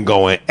and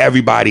going,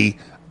 everybody,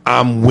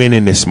 I'm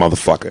winning this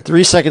motherfucker.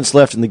 3 seconds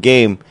left in the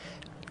game.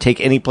 Take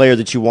any player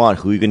that you want.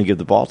 Who are you going to give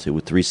the ball to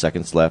with 3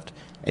 seconds left,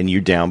 and you're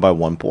down by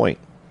 1 point?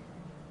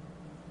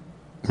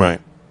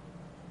 Right.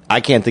 I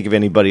can't think of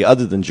anybody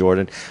other than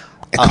Jordan.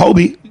 And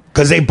Kobe,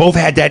 because they both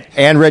had that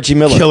and Reggie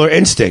Miller killer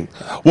instinct.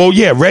 Well,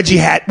 yeah, Reggie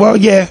had. Well,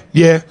 yeah.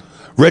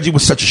 Reggie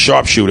was such a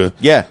sharpshooter.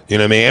 Yeah, you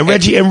know what I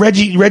mean.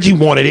 And Reggie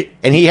wanted it,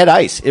 and he had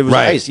ice. It was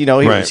ice. You know,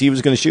 he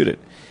was going to shoot it.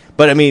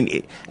 But, I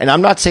mean, and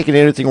I'm not taking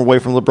anything away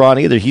from LeBron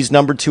either. He's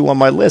number 2 on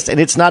my list. And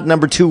it's not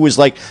number 2 is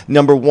like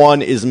number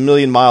 1 is a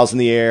million miles in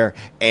the air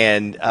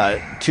and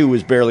 2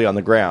 is barely on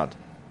the ground.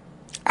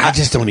 I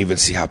just don't even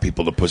see how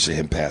people are pushing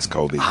him past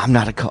Kobe.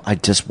 I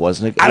just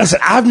wasn't a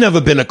I've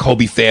never been a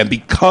Kobe fan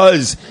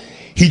because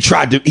he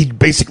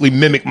basically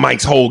mimicked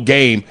Mike's whole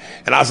game.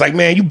 And I was like,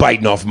 man, you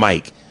biting off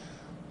Mike.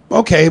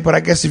 Okay, but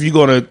I guess if you're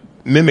going to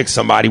mimic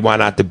somebody, why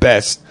not the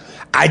best?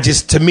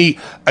 To me,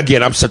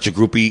 again, I'm such a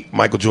groupie,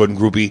 Michael Jordan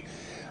groupie.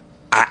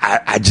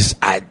 I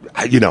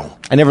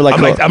never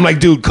liked I'm like,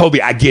 dude, Kobe,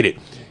 I get it.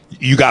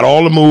 You got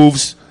all the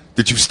moves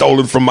that you've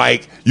stolen from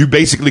Mike. You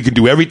basically could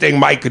do everything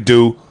Mike could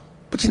do,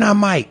 but you're not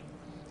Mike.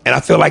 And I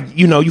feel like,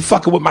 you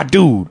fucking with my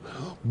dude.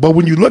 But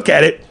when you look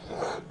at it,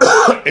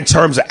 in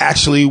terms of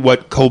actually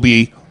what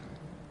Kobe,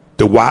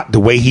 the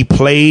way he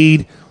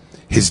played,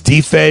 his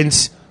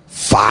defense,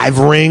 5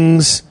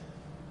 rings.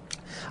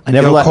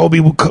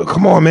 Kobe.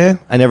 Come on, man.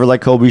 I never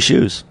liked Kobe's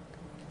shoes.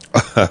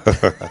 I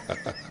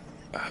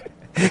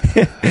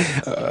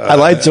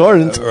like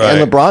Jordan's,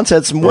 and LeBron's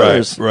had some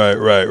winners.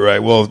 Right.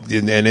 Well,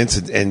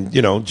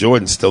 and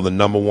Jordan's still the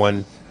number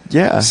 1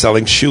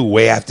 selling shoe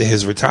way after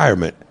his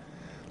retirement.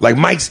 Like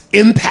Mike's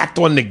impact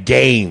on the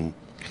game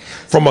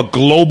from a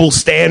global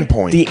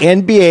standpoint. The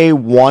NBA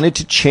wanted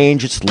to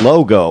change its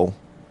logo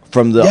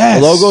from the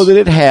logo that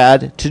it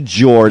had to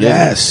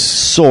Jordan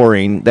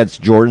soaring. That's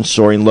Jordan's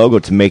soaring logo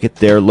to make it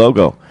their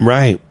logo.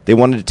 Right. They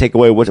wanted to take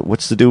away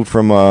what's the dude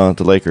from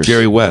the Lakers?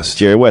 Jerry West.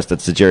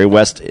 That's the Jerry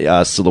West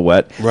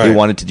silhouette. Right. They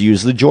wanted to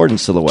use the Jordan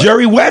silhouette.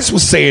 Jerry West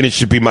was saying it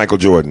should be Michael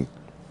Jordan.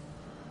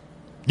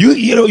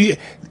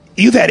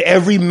 You've had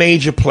every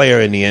major player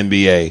in the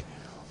NBA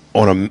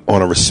on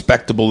a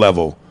respectable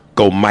level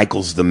go,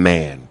 Michael's the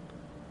man.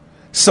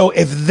 So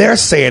if they're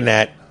saying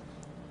that,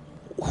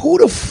 who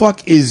the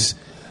fuck is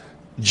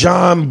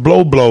John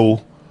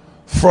Blow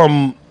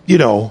from,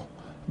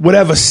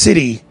 whatever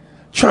city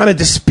trying to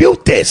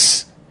dispute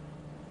this?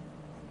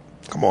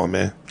 Come on,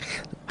 man.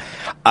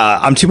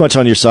 I'm too much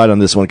on your side on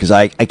this one because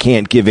I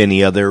can't give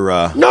any other.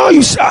 I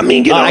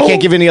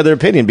can't give any other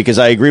opinion because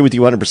I agree with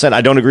you 100%.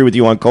 I don't agree with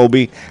you on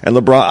Kobe and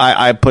LeBron.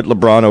 I put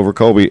LeBron over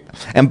Kobe,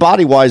 and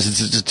body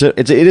wise,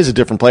 it is a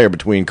different player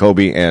between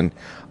Kobe and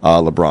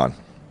LeBron.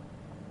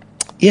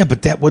 Yeah,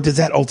 but what does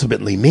that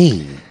ultimately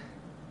mean?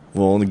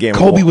 Well, in the game,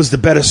 Kobe was the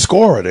better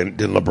scorer than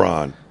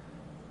LeBron.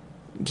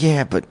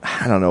 Yeah, but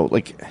I don't know.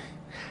 Like,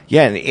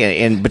 yeah,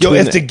 and between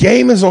if the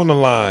game is on the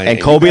line,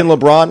 and Kobe and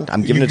LeBron,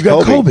 I'm giving it to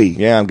Kobe.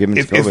 Yeah, I'm giving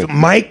it to Kobe. If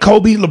Mike,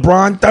 Kobe,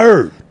 LeBron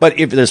third. But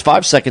if there's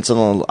 5 seconds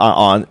on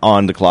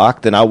the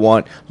clock, then I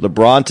want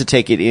LeBron to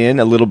take it in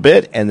a little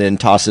bit and then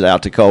toss it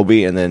out to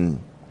Kobe, and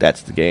then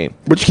that's the game.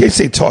 But you can't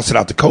say toss it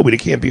out to Kobe. They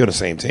can't be on the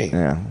same team.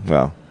 Yeah,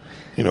 well,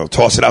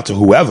 toss it out to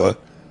whoever.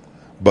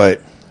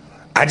 But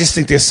I just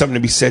think there's something to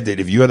be said that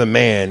if you're the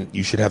man,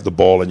 you should have the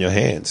ball in your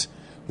hands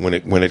when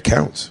it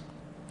counts.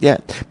 Yeah,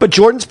 but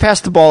Jordan's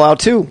passed the ball out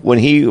too when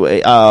he who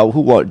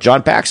won?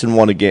 John Paxson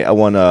won a game.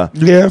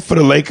 Yeah, for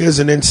the Lakers,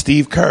 and then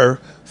Steve Kerr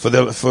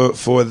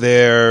for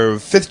their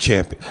fifth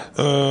champion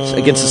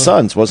against the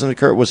Suns. Wasn't it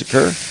Kerr? Was it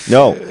Kerr?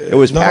 No, it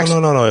was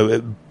Paxson.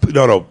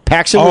 No.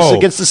 Paxson was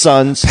against the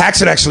Suns.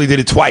 Paxson actually did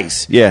it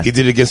twice. Yeah, he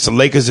did it against the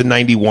Lakers in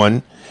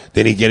 '91.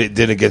 Then he did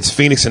it against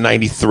Phoenix in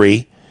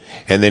 '93,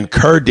 and then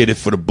Kerr did it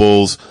for the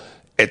Bulls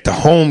at the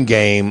home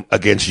game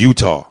against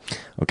Utah.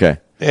 Okay.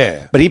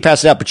 Yeah. But he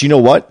passed it out. But you know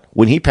what?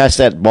 When he passed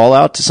that ball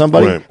out to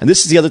somebody, right. And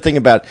this is the other thing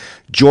about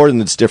Jordan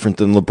that's different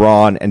than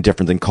LeBron and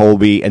different than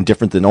Kobe and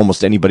different than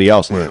almost anybody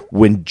else. Right.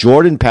 When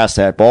Jordan passed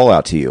that ball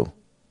out to you,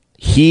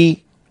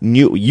 he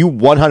knew you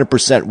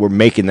 100% were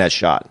making that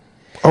shot.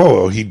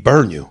 Oh, he'd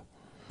burn you.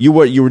 You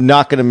were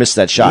not going to miss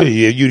that shot.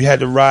 Yeah, you had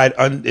to ride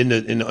on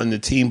the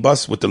team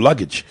bus with the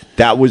luggage.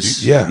 That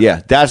was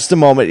that's the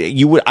moment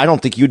you would. I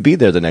don't think you'd be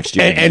there the next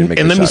year.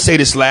 And let me say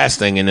this last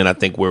thing, and then I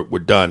think we're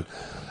done.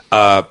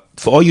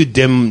 For all you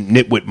dim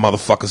nitwit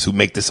motherfuckers who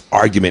make this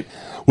argument,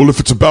 well,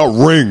 if it's about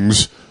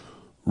rings,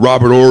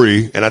 Robert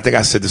Horry, and I think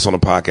I said this on a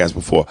podcast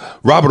before,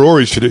 Robert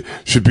Horry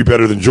should be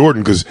better than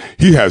Jordan because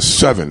he has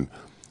 7.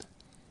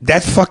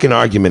 That fucking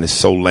argument is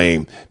so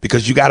lame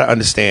because you got to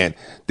understand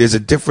there's a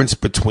difference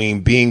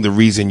between being the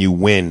reason you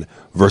win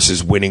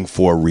versus winning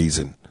for a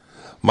reason.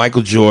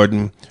 Michael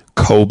Jordan,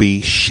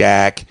 Kobe,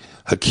 Shaq,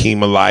 Hakeem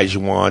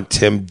Olajuwon,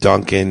 Tim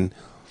Duncan,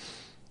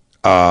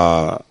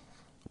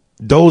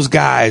 those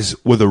guys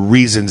were the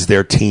reasons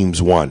their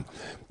teams won.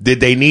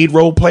 Did they need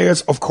role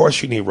players? Of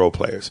course you need role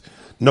players.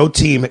 No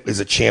team is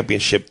a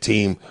championship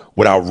team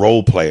without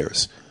role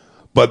players.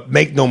 But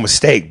make no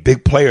mistake,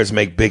 big players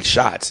make big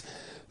shots.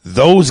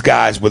 Those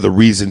guys were the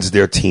reasons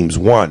their teams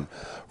won.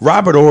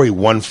 Robert Horry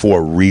won for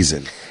a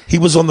reason. He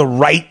was on the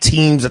right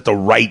teams at the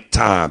right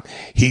time.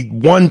 He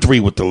won 3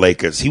 with the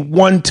Lakers. He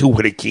won 2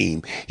 with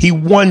Hakeem. He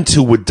won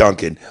 2 with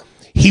Duncan.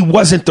 He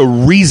wasn't the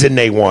reason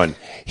they won.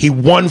 He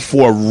won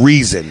for a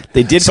reason.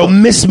 They did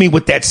miss me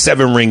with that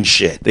 7-ring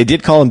shit. They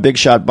did call him Big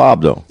Shot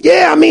Bob, though.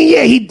 Yeah, I mean,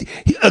 yeah,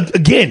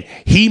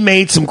 he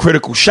made some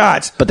critical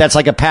shots. But that's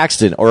like a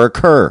Paxton or a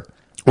Kerr.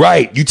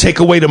 Right. You take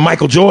away the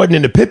Michael Jordan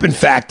and the Pippen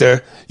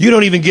factor, you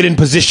don't even get in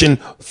position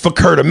for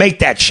Kerr to make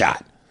that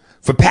shot,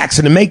 for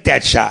Paxson to make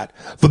that shot,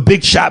 for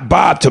Big Shot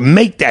Bob to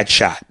make that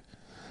shot.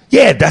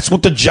 Yeah, that's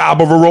what the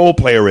job of a role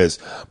player is.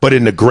 But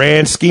in the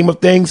grand scheme of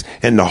things,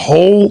 and the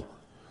whole,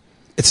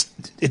 it's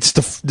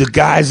the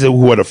guys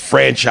who are the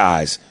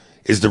franchise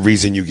is the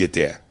reason you get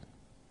there.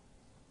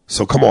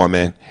 So come on,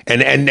 man.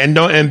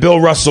 And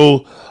Bill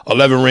Russell,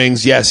 11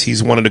 rings. Yes,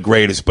 he's one of the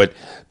greatest. But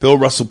Bill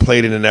Russell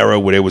played in an era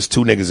where there was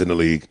 2 niggas in the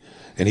league,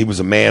 and he was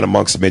a man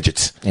amongst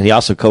midgets. And he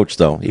also coached,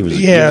 though. He was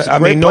I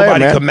mean,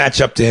 nobody could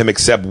match up to him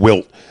except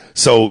Wilt.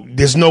 So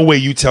there's no way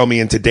you tell me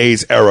in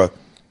today's era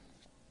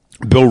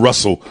Bill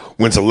Russell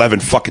wins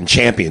 11 fucking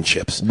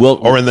championships.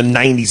 Or in the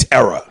 90s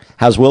era.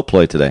 How's Wilt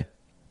play today?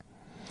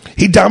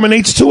 He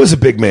dominates, too, as a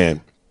big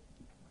man.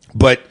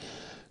 But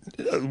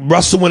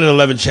Russell winning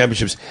 11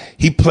 championships,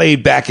 he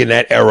played back in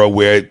that era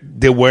where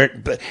there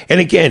weren't. And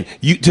again,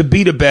 to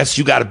be the best,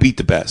 you got to beat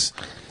the best.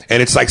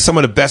 And it's like some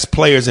of the best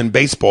players in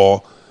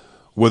baseball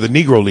were the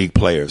Negro League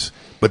players,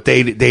 but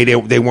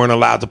they weren't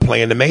allowed to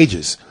play in the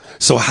majors.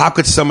 So how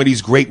could some of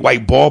these great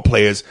white ball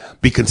players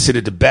be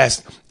considered the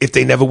best if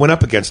they never went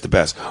up against the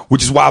best?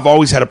 Which is why I've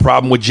always had a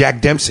problem with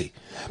Jack Dempsey.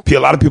 A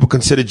lot of people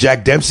consider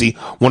Jack Dempsey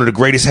one of the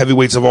greatest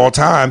heavyweights of all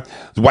time,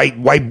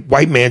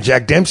 white man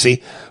Jack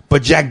Dempsey.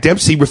 But Jack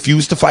Dempsey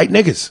refused to fight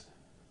niggas.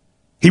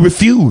 He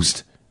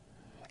refused.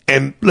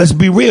 And let's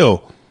be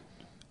real.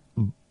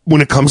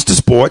 When it comes to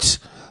sports,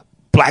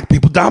 black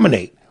people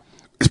dominate.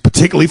 It's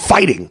particularly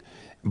fighting.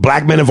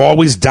 Black men have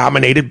always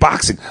dominated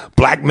boxing.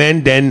 Black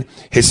men, then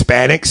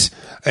Hispanics,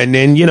 and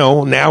then,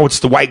 now it's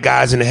the white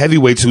guys and the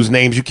heavyweights whose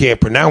names you can't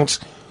pronounce.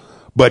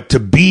 But to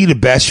be the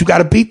best, you got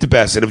to beat the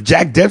best. And if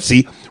Jack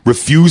Dempsey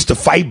refused to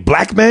fight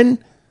black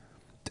men,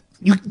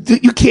 you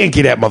can't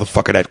give that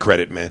motherfucker that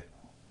credit, man.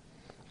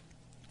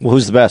 Well,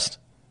 who's the best?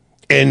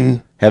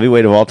 And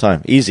heavyweight of all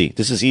time. Easy.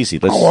 This is easy.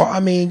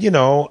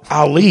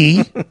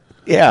 Ali.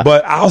 Yeah.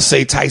 But I'll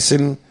say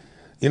Tyson,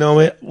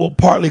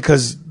 partly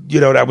because,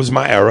 that was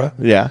my era.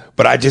 Yeah.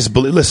 But I just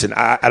believe, listen,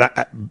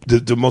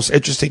 the most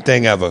interesting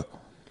thing ever,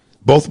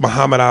 both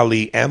Muhammad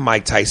Ali and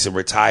Mike Tyson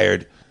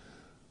retired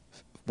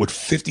with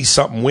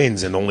 50-something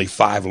wins and only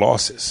 5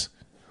 losses.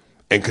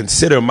 And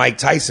consider Mike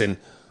Tyson,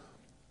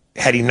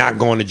 had he not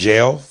gone to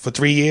jail for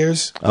 3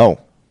 years? Oh,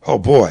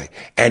 boy.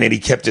 And then he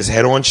kept his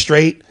head on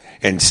straight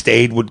and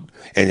stayed with,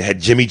 and had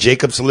Jimmy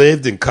Jacobs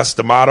lived and Cus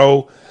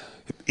D'Amato,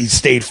 he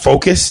stayed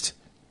focused.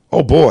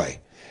 Oh boy,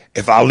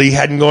 if Ali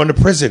hadn't gone to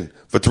prison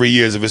for 3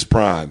 years of his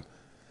prime,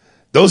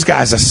 those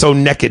guys are so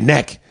neck and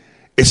neck.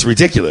 It's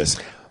ridiculous.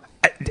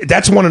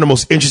 That's one of the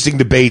most interesting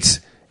debates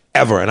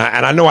ever. And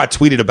I know I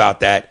tweeted about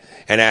that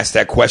and asked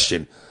that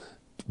question.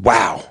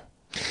 Wow.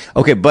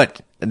 Okay,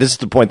 but this is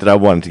the point that I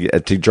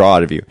wanted to draw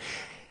out of you.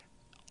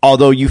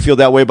 Although you feel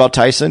that way about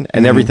Tyson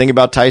and everything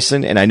about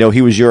Tyson, and I know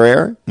he was your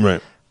heir,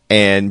 right?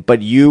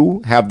 But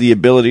you have the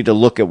ability to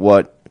look at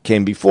what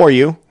came before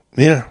you.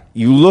 Yeah.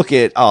 You look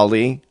at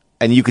Ali,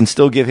 and you can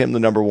still give him the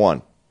number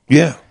one.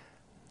 Yeah.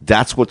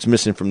 That's what's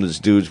missing from these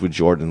dudes with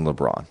Jordan and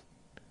LeBron.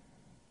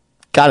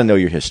 Got to know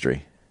your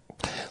history.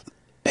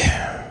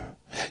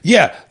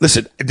 Yeah.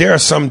 Listen, there are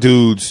some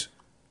dudes,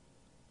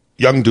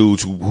 young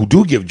dudes, who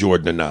do give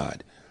Jordan a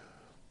nod.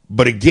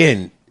 But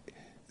again,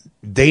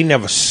 they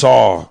never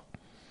saw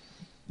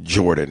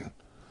Jordan.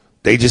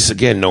 They just,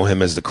 again, know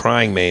him as the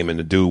crying mame and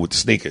the dude with the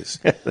sneakers.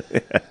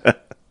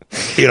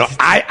 You know,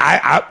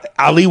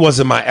 Ali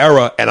wasn't my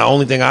era, and the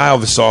only thing I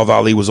ever saw of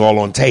Ali was all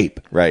on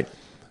tape. Right.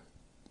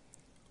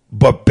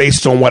 But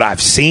based on what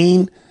I've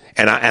seen,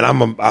 and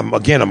I'm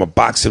a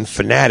boxing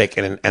fanatic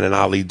and an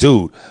Ali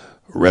dude.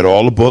 Read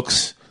all the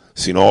books,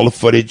 seen all the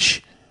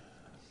footage.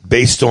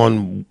 Based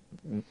on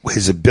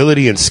his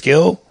ability and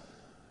skill,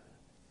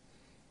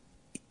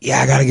 yeah,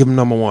 I got to give him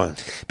number one.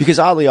 Because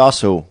Ali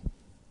also,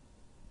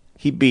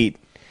 he beat,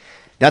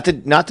 not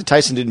that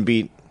Tyson didn't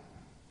beat.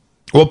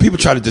 Well, people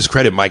try to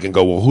discredit Mike and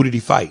go, well, who did he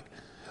fight?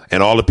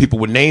 And all the people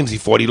with names he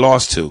fought, he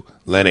lost to.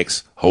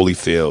 Lennox,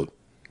 Holyfield.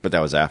 But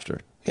that was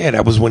after. Yeah,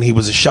 that was when he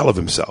was a shell of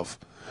himself.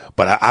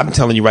 But I'm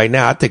telling you right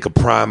now, I think a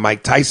prime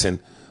Mike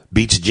Tyson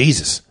beats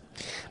Jesus.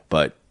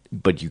 But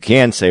you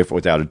can say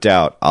without a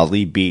doubt,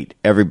 Ali beat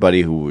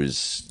everybody who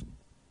was.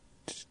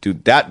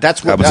 Dude,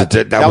 that's what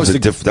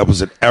that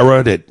was an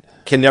era that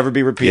can never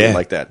be repeated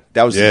like that.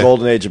 That was the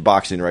golden age of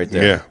boxing right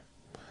there. Yeah.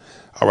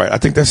 All right, I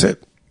think that's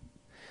it.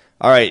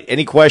 All right.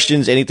 Any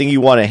questions? Anything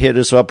you want to hit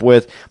us up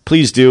with?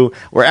 Please do.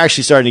 We're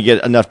actually starting to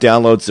get enough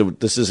downloads so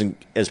this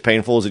isn't as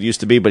painful as it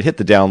used to be. But hit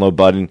the download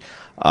button.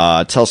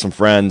 Tell some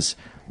friends.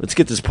 Let's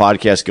get this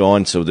podcast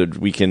going so that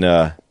we can.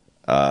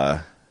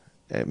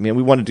 We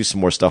want to do some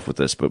more stuff with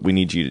this, but we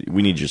need you.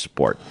 We need your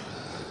support.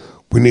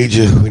 We need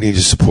you. We need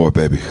your support,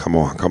 baby. Come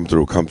on, come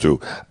through.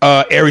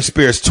 Ari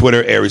Spears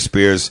Twitter, Ari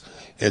Spears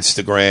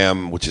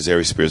Instagram, which is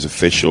Ari Spears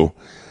Official.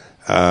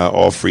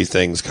 All Free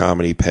Things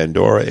Comedy,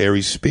 Pandora,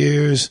 Ari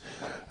Spears.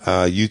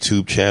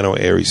 YouTube channel,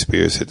 Ari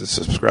Spears. Hit the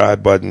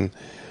subscribe button.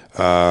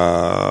 Where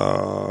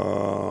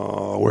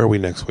are we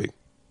next week?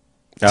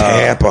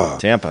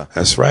 Tampa.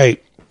 That's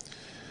right.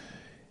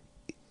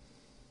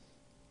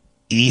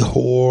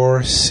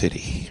 Ybor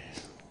City.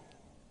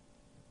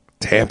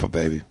 Tampa,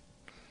 baby.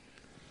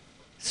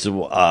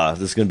 So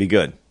this is going to be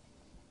good.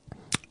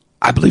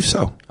 I believe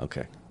so.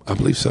 Okay. I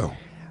believe so.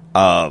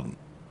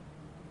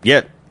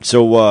 Yeah.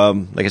 So,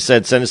 like I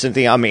said, send us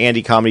anything. I'm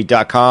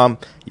AndyComedy.com.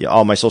 Yeah,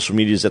 all my social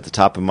media is at the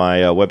top of my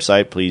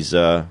website. Please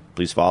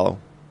follow.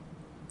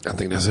 I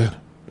think that's it.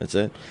 That's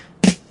it.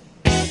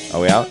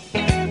 Are we out?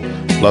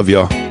 Love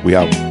y'all. We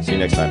out. See you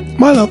next time.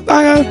 My love.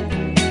 Bye.